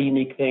a really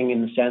unique thing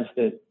in the sense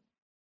that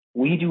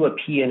we do a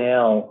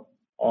P&L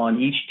on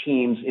each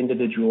team's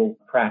individual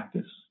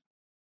practice.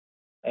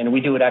 And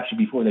we do it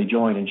actually before they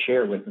join and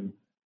share it with them.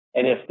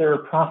 And if their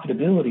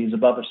profitability is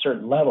above a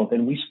certain level,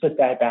 then we split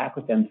that back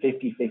with them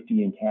 50-50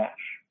 in cash.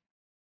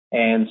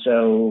 And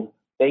so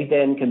they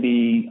then can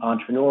be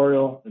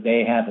entrepreneurial.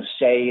 They have a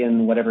say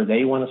in whatever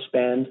they want to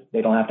spend.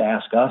 They don't have to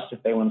ask us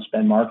if they want to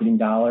spend marketing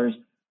dollars.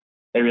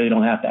 They really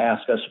don't have to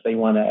ask us if they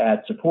want to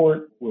add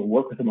support. We'll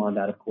work with them on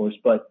that, of course,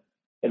 but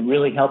it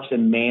really helps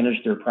them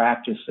manage their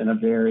practice in a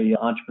very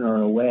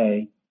entrepreneurial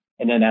way.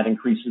 And then that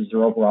increases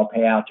their overall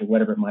payout to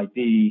whatever it might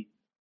be,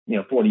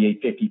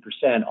 48,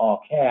 50%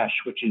 all cash,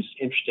 which is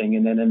interesting.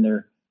 And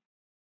then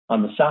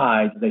on the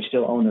side, they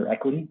still own their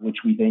equity, which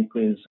we think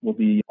will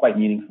be quite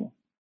meaningful.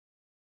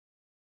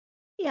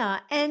 Yeah.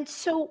 And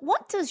so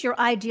what does your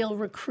ideal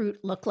recruit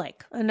look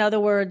like? In other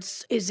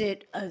words, is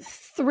it a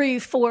 $3,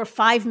 $4,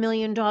 $5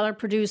 million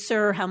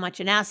producer? How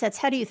much in assets?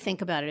 How do you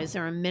think about it? Is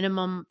there a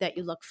minimum that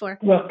you look for?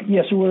 Well,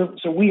 yeah,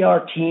 so we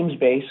are teams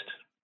based.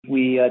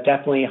 We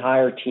definitely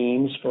hire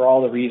teams for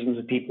all the reasons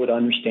that people would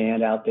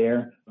understand out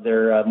there.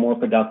 They're more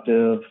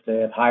productive. They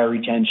have higher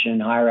retention,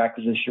 higher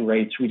acquisition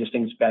rates. We just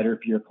think it's better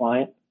for your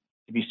client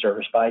to be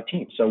serviced by a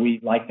team. So we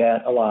like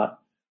that a lot.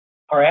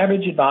 Our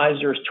average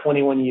advisor is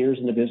 21 years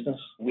in the business.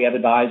 We have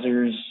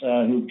advisors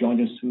who've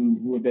joined us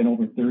who have been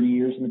over 30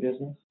 years in the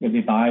business. We have the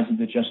advisor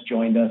that just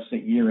joined us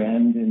at year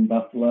end in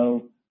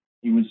Buffalo.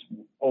 He was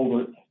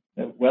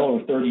well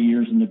over 30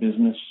 years in the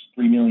business,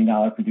 $3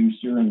 million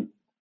producer. And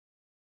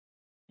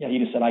he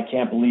just said, I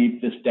can't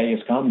believe this day has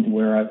come to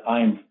where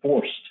I am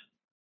forced,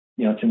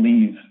 to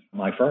leave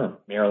my firm,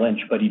 Merrill Lynch,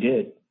 but he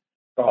did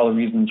for all the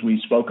reasons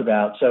we spoke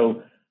about.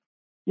 So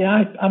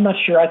I'm not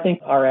sure. I think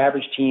our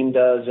average team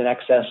does in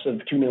excess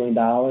of $2 million.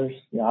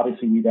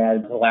 Obviously, we've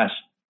had the last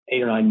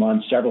 8 or 9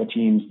 months several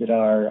teams that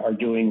are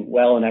doing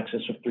well in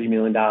excess of $3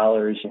 million.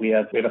 We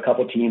have a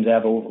couple of teams that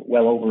have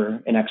well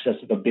over in excess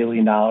of $1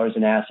 billion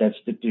in assets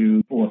that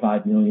do $4 or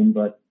 $5 million.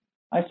 But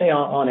I say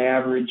on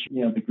average,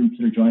 the groups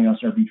that are joining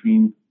us are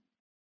between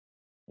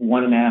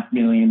 $1.5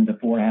 million to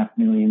 $4.5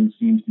 million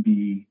seems to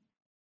be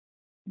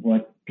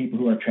what people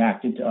who are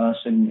attracted to us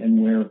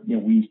and where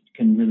we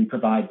can really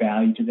provide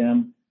value to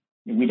them.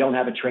 We don't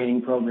have a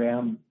training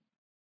program.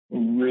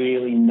 We're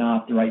really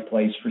not the right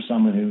place for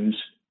someone who's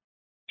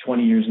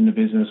 20 years in the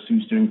business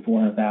who's doing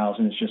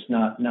 400,000. It's just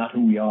not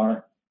who we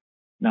are,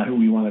 not who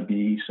we want to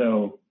be.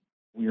 So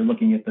we are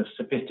looking at the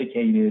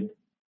sophisticated,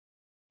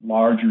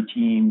 larger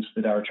teams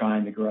that are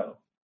trying to grow.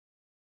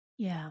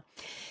 Yeah.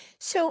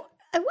 So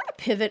I want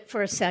to pivot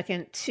for a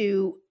second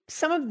to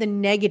some of the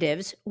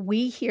negatives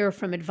we hear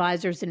from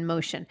advisors in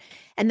motion.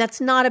 And that's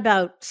not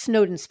about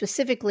Snowden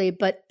specifically,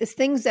 but the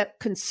things that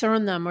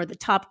concern them or the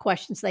top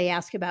questions they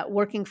ask about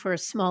working for a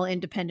small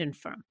independent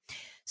firm.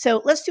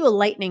 So let's do a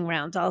lightning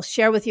round. I'll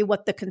share with you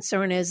what the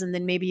concern is, and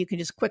then maybe you can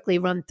just quickly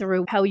run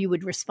through how you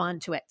would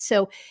respond to it.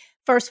 So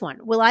first one,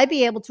 will I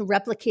be able to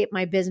replicate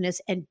my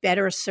business and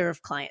better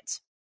serve clients?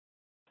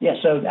 Yeah,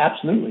 so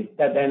absolutely.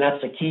 And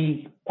that's a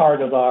key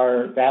part of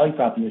our value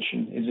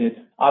proposition is it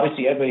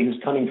obviously everybody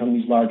who's coming from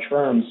these large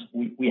firms,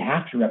 we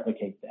have to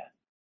replicate that.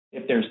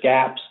 If there's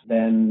gaps,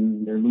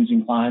 then they're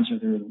losing clients or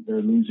they're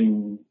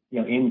losing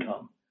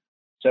income.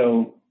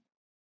 So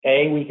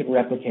A, we can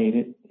replicate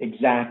it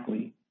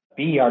exactly.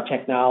 B, our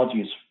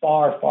technology is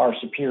far, far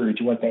superior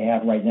to what they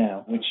have right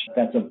now, which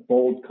that's a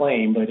bold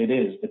claim, but it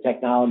is. The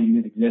technology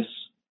that exists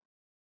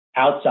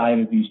outside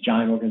of these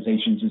giant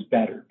organizations is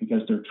better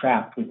because they're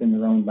trapped within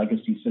their own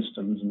legacy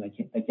systems and they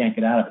can't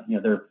get out of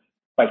it. They're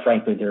quite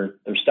frankly they're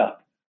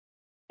stuck.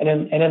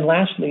 And then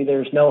lastly,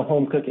 there's no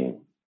home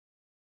cooking.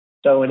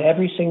 So in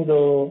every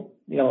single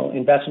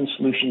investment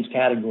solutions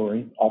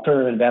category,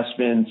 alternative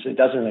investments, it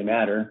doesn't really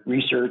matter.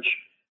 Research,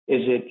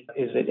 is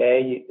it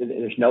A,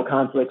 there's no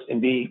conflicts,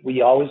 and B,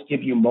 we always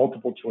give you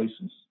multiple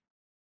choices.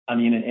 I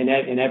mean, in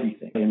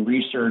everything. In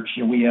research,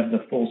 we have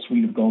the full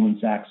suite of Goldman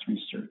Sachs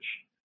research.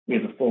 We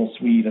have the full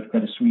suite of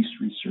Credit Suisse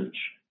research.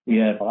 We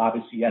have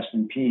obviously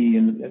S&P,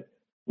 and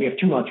we have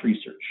too much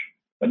research,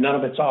 but none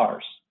of it's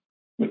ours,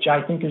 which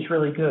I think is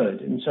really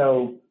good. And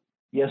so,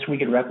 yes, we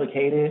could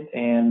replicate it,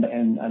 and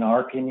in our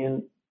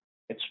opinion,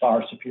 it's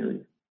far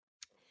superior.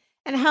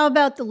 And how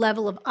about the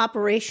level of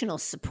operational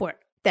support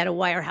that a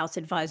wirehouse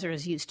advisor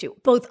is used to,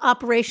 both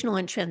operational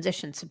and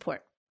transition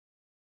support?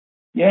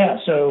 Yeah,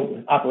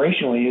 so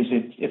operationally,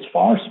 it's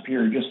far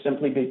superior just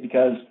simply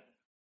because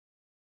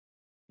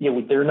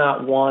they're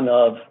not one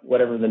of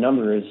whatever the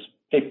number is,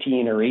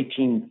 15 or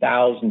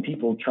 18,000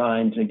 people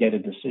trying to get a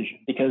decision.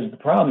 Because the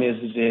problem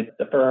is that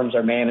the firms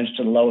are managed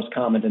to the lowest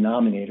common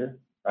denominator,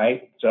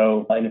 right?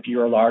 So, and if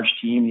you're a large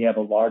team, you have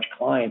a large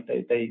client,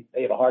 they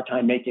have a hard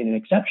time making an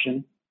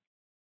exception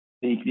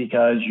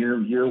because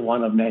you're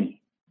one of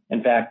many.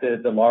 In fact,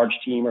 the large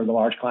team or the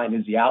large client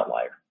is the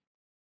outlier.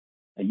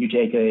 You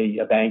take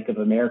a Bank of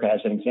America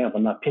as an example.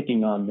 I'm not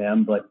picking on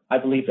them, but I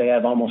believe they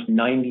have almost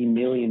 90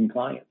 million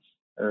clients,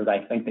 or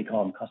I think they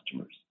call them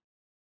customers.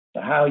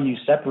 So how you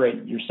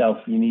separate yourself,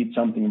 you need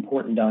something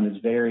important done, is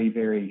very,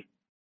 very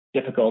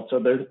difficult. So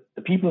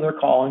the people they're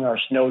calling are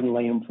Snowden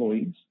Lane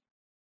employees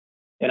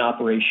in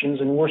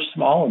operations, and we're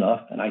small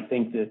enough, and I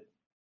think that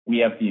we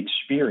have the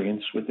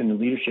experience within the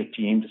leadership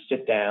team to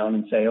sit down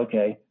and say,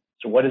 okay,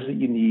 so what is it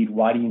you need?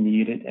 Why do you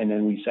need it? And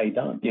then we say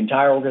done. The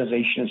entire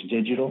organization is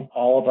digital.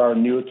 All of our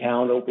new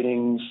account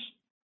openings,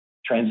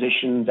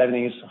 transitions,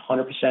 everything is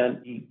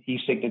 100%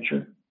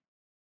 e-signature.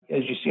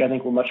 As you see, I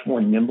think we're much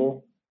more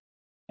nimble.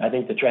 I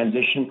think the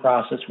transition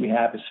process we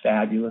have is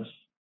fabulous.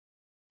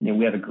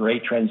 We have a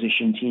great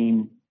transition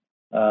team,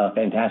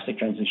 fantastic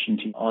transition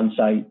team on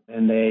site,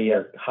 and they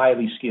are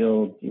highly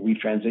skilled. We've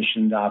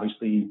transitioned,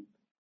 obviously,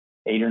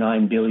 $8 or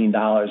 $9 billion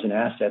in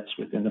assets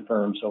within the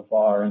firm so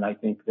far. And I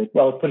think that,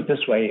 well, put it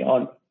this way,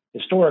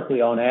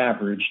 historically, on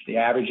average, the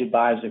average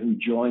advisor who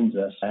joins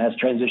us has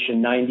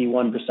transitioned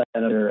 91%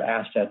 of their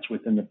assets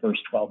within the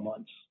first 12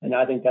 months. And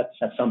I think that's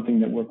something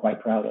that we're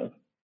quite proud of.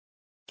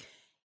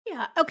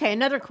 Yeah. Okay.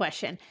 Another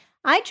question.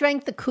 I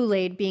drank the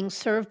Kool-Aid being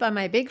served by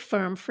my big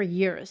firm for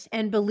years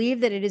and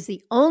believe that it is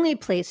the only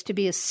place to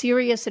be a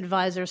serious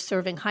advisor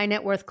serving high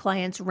net worth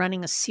clients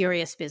running a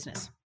serious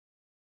business.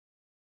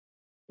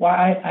 Well,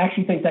 I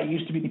actually think that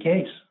used to be the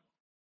case.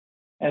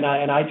 And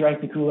I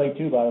drank the Kool-Aid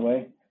too, by the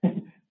way.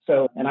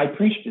 And I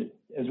preached it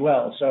as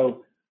well.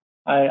 So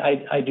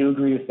I do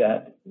agree with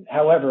that.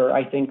 However,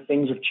 I think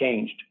things have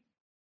changed.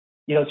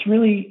 It's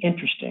really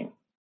interesting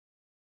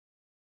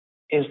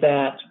is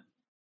that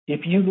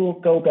if you will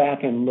go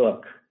back and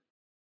look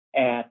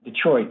at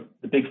Detroit,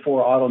 the big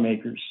four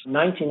automakers, in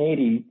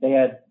 1980,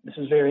 this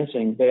is very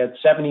interesting, they had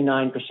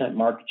 79%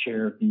 market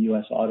share of the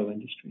U.S. auto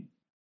industry.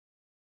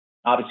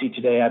 Obviously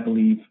today, I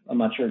believe, I'm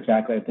not sure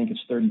exactly, I think it's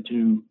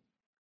 32.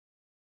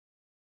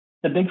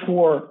 The big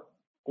four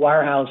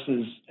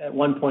wirehouses at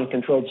one point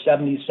controlled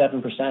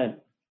 77%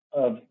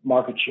 of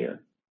market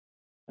share.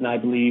 And I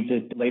believe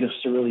that the latest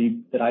survey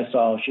that I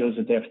saw shows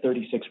that they have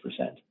 36%.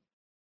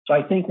 So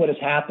I think what has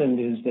happened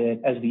is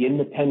that as the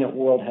independent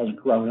world has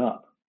grown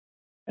up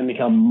and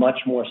become much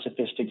more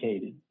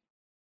sophisticated,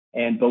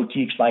 and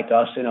boutiques like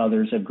us and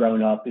others have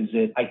grown up, is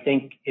that I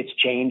think it's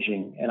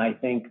changing. And I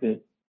think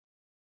that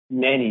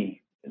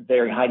many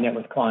very high net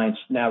worth clients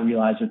now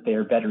realize that they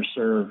are better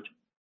served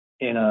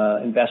in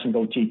an investment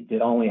boutique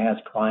that only has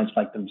clients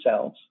like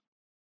themselves.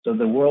 So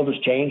the world is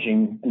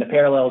changing, and the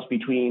parallels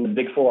between the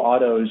big four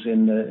autos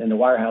and the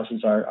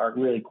wirehouses are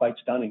really quite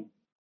stunning.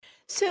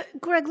 So,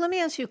 Greg, let me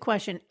ask you a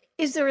question.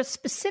 Is there a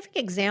specific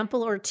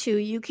example or two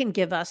you can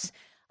give us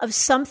of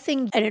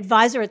something an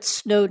advisor at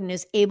Snowden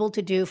is able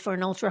to do for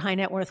an ultra high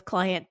net worth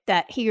client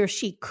that he or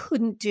she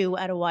couldn't do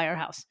at a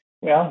wirehouse?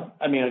 Well,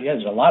 I mean,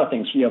 there's a lot of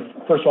things.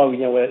 First of all,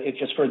 it's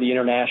just for the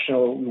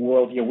international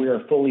world. We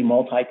are fully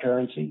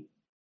multi-currency.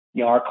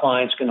 Our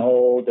clients can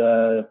hold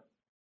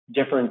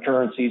different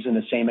currencies in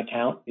the same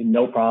account,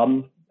 no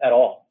problem at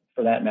all,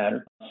 for that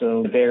matter.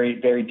 So very,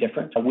 very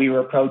different. We were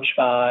approached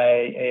by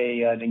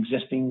an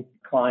existing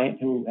client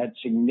who had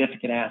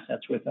significant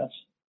assets with us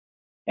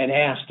and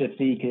asked if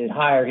he could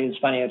hire his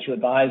financial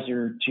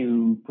advisor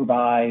to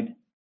provide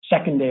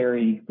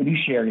secondary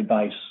fiduciary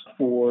advice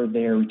for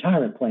their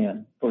retirement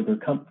plan for the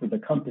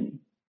company.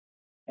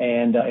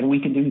 And we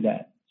can do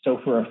that. So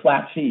for a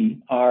flat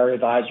fee, our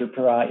advisor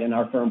and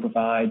our firm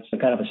provides a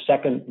kind of a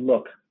second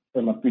look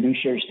from a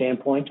fiduciary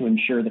standpoint to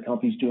ensure the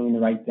company's doing the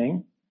right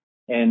thing.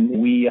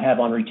 And we have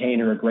on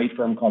retainer a great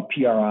firm called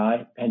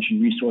PRI, Pension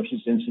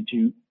Resources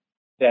Institute,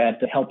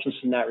 that helps us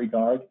in that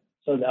regard.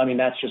 So, I mean,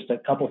 that's just a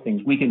couple of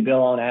things. We can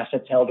bill on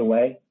assets held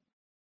away.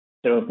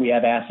 So if we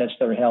have assets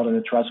that are held in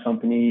a trust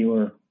company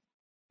or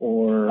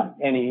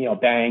any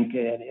bank,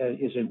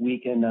 we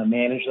can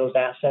manage those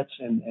assets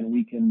and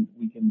we can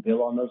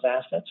bill on those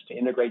assets to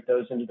integrate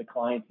those into the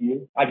client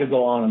view. I could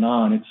go on and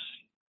on.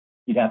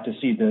 you'd have to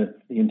see the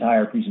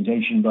entire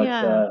presentation, but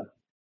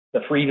the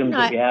freedoms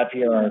that we have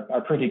here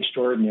are pretty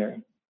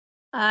extraordinary.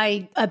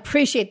 I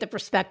appreciate the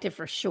perspective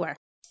for sure.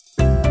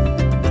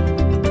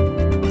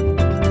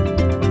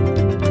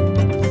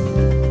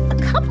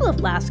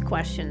 Last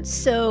question.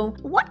 So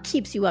what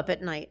keeps you up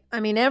at night?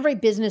 I mean, every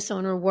business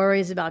owner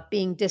worries about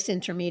being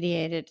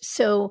disintermediated.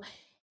 So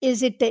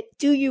is it that,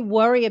 do you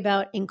worry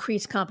about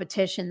increased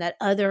competition, that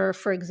other,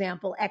 for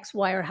example,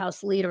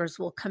 ex-wirehouse leaders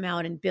will come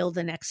out and build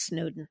the next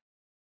Snowden?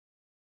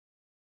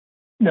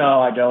 No,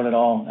 I don't at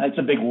all. It's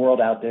a big world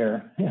out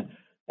there.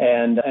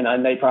 And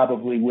they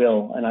probably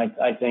will. And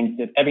I think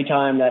that every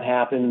time that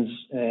happens,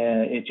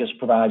 it just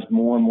provides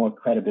more and more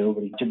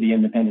credibility to the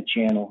independent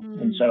channel.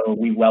 And so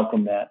we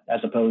welcome that as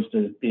opposed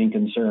to being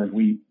concerned.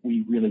 We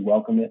really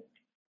welcome it.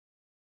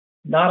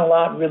 Not a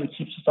lot really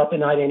keeps us up at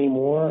night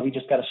anymore. We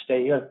just got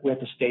to we have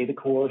to stay the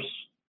course.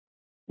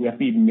 We have to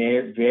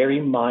be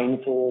very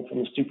mindful from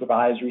a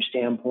supervisory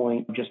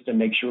standpoint, just to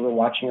make sure we're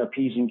watching our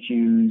P's and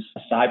Q's.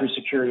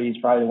 Cybersecurity is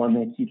probably the one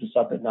that keeps us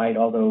up at night,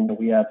 although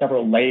we have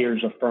several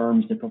layers of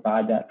firms that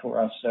provide that for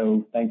us.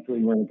 So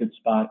thankfully, we're in a good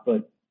spot.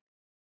 But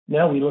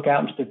no, we look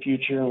out into the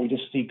future and we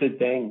just see good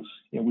things.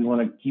 We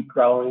want to keep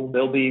growing.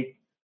 There'll be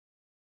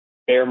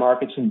bear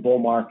markets and bull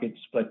markets,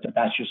 but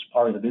that's just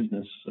part of the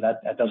business. So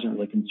that doesn't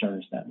really concern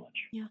us that much.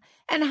 Yeah.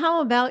 And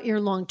how about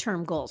your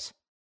long-term goals?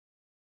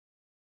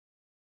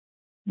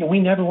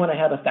 We never want to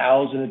have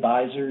 1,000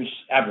 advisors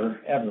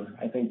ever.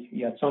 I think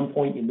at some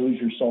point you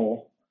lose your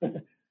soul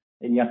and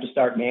you have to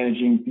start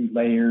managing through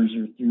layers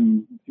or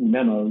through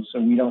memos. So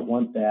we don't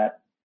want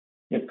that.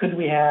 Could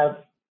we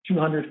have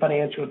 200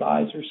 financial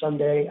advisors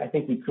someday? I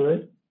think we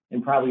could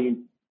and probably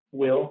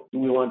will. Do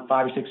we want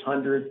 500 or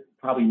 600?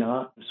 Probably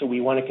not. So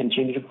we want to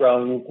continue to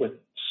grow with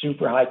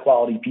super high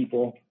quality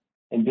people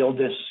and build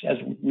this. As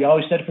we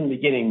always said from the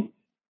beginning,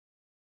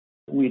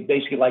 we'd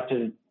basically like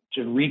to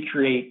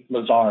recreate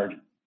Lazard.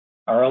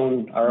 Our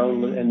own,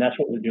 and that's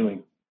what we're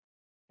doing.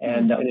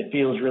 And it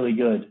feels really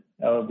good.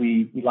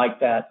 We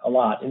like that a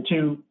lot. And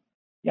two,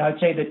 I'd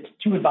say that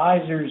two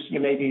advisors,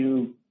 maybe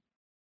who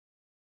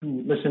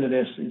listen to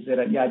this, is that,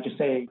 I'd just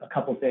say a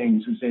couple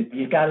things. Is that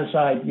you've got to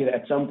decide,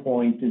 at some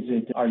point,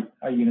 are you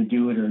going to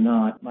do it or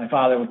not? My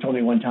father told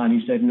me one time,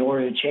 he said, in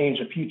order to change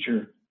the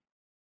future,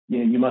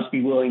 you must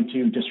be willing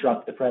to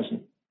disrupt the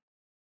present.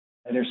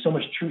 And there's so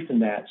much truth in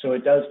that. So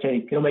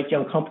it'll make you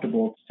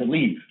uncomfortable to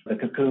leave the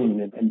cocoon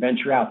and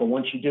venture out. But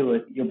once you do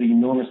it, you'll be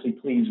enormously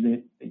pleased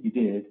that you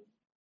did.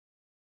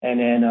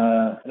 And then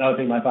another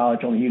thing my father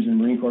told me, he was in the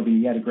Marine Corps, but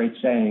he had a great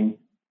saying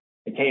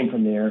that came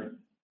from there.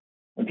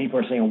 When people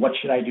are saying, what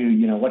should I do?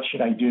 What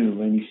should I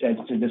do? And he said,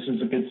 this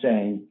is a good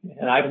saying.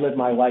 And I've lived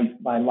my life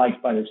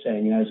by this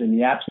saying, as in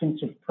the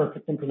absence of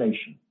perfect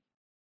information,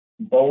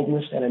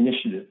 boldness and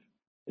initiative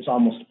is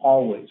almost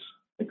always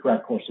the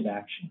correct course of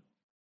action.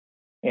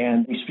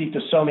 And we speak to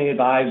so many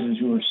advisors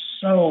who are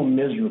so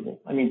miserable.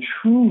 I mean,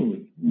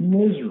 truly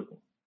miserable.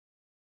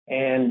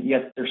 And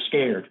yet they're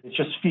scared. It's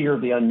just fear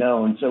of the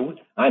unknown. So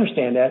I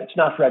understand that. It's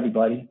not for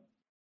everybody.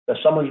 If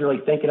someone's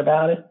really thinking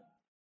about it,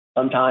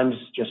 sometimes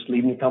just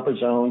leaving the comfort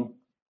zone,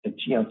 to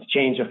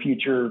change the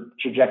future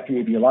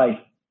trajectory of your life,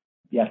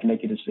 you have to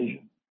make a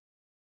decision.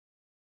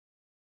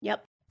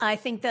 Yep. I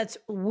think that's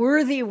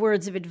worthy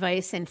words of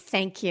advice, and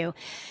thank you.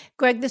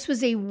 Greg, this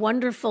was a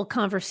wonderful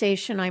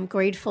conversation. I'm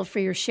grateful for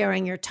your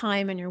sharing your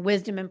time and your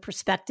wisdom and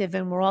perspective,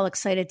 and we're all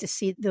excited to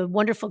see the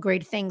wonderful,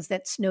 great things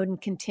that Snowden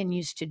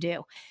continues to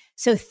do.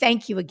 So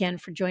thank you again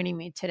for joining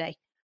me today.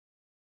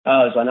 It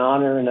was an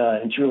honor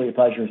and truly a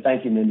pleasure.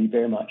 Thank you, Mindy,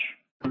 very much.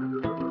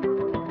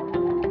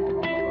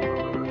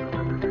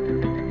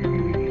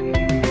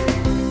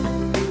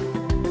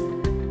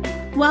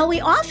 While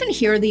we often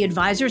hear the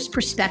advisor's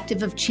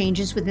perspective of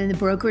changes within the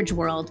brokerage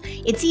world,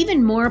 it's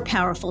even more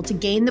powerful to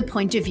gain the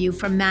point of view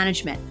from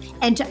management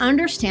and to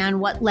understand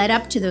what led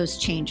up to those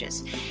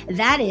changes.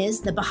 That is,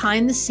 the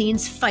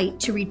behind-the-scenes fight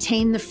to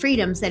retain the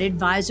freedoms that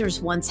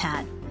advisors once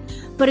had.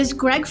 But as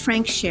Greg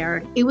Frank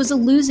shared, it was a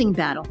losing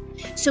battle.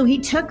 So he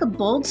took a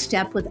bold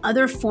step with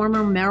other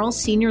former Merrill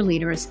senior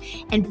leaders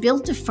and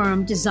built a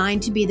firm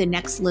designed to be the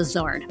next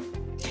Lazard.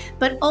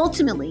 But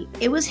ultimately,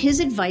 it was his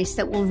advice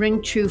that will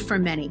ring true for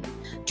many.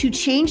 To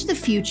change the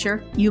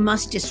future, you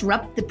must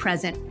disrupt the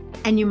present,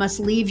 and you must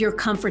leave your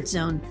comfort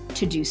zone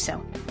to do so.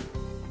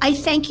 I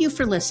thank you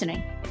for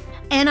listening,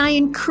 and I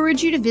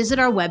encourage you to visit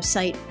our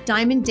website,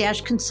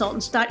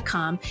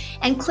 diamond-consultants.com,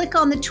 and click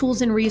on the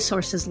Tools and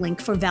Resources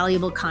link for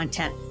valuable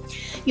content.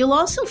 You'll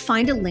also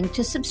find a link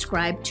to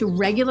subscribe to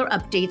regular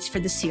updates for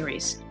the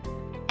series.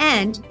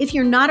 And if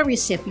you're not a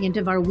recipient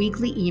of our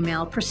weekly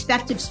email,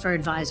 Perspectives for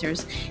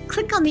Advisors,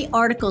 click on the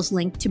articles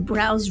link to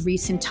browse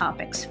recent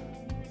topics.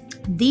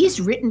 These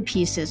written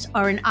pieces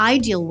are an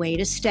ideal way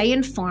to stay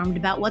informed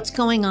about what's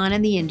going on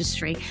in the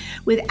industry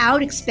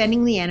without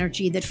expending the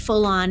energy that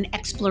full-on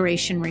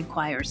exploration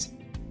requires.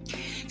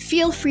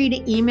 Feel free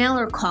to email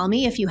or call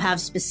me if you have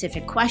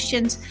specific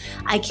questions.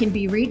 I can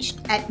be reached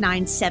at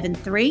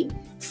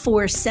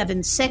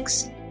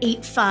 973-476-0000.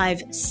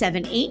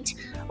 888-8578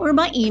 or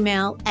by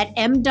email at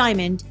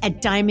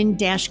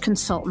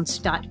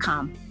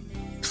mdiamond@diamond-consultants.com.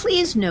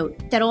 Please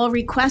note that all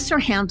requests are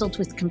handled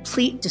with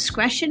complete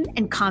discretion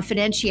and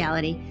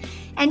confidentiality,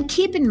 and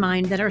keep in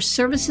mind that our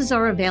services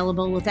are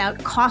available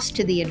without cost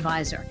to the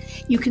advisor.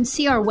 You can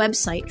see our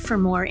website for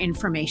more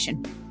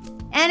information.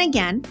 And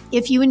again,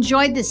 if you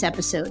enjoyed this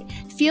episode,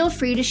 feel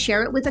free to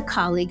share it with a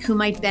colleague who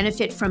might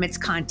benefit from its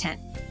content.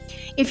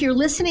 If you're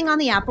listening on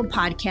the Apple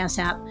Podcasts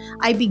app,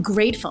 I'd be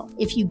grateful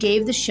if you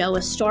gave the show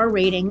a star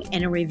rating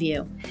and a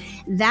review.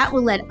 That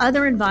will let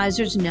other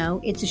advisors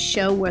know it's a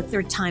show worth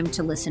their time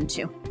to listen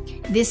to.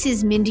 This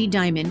is Mindy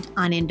Diamond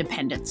on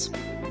Independence.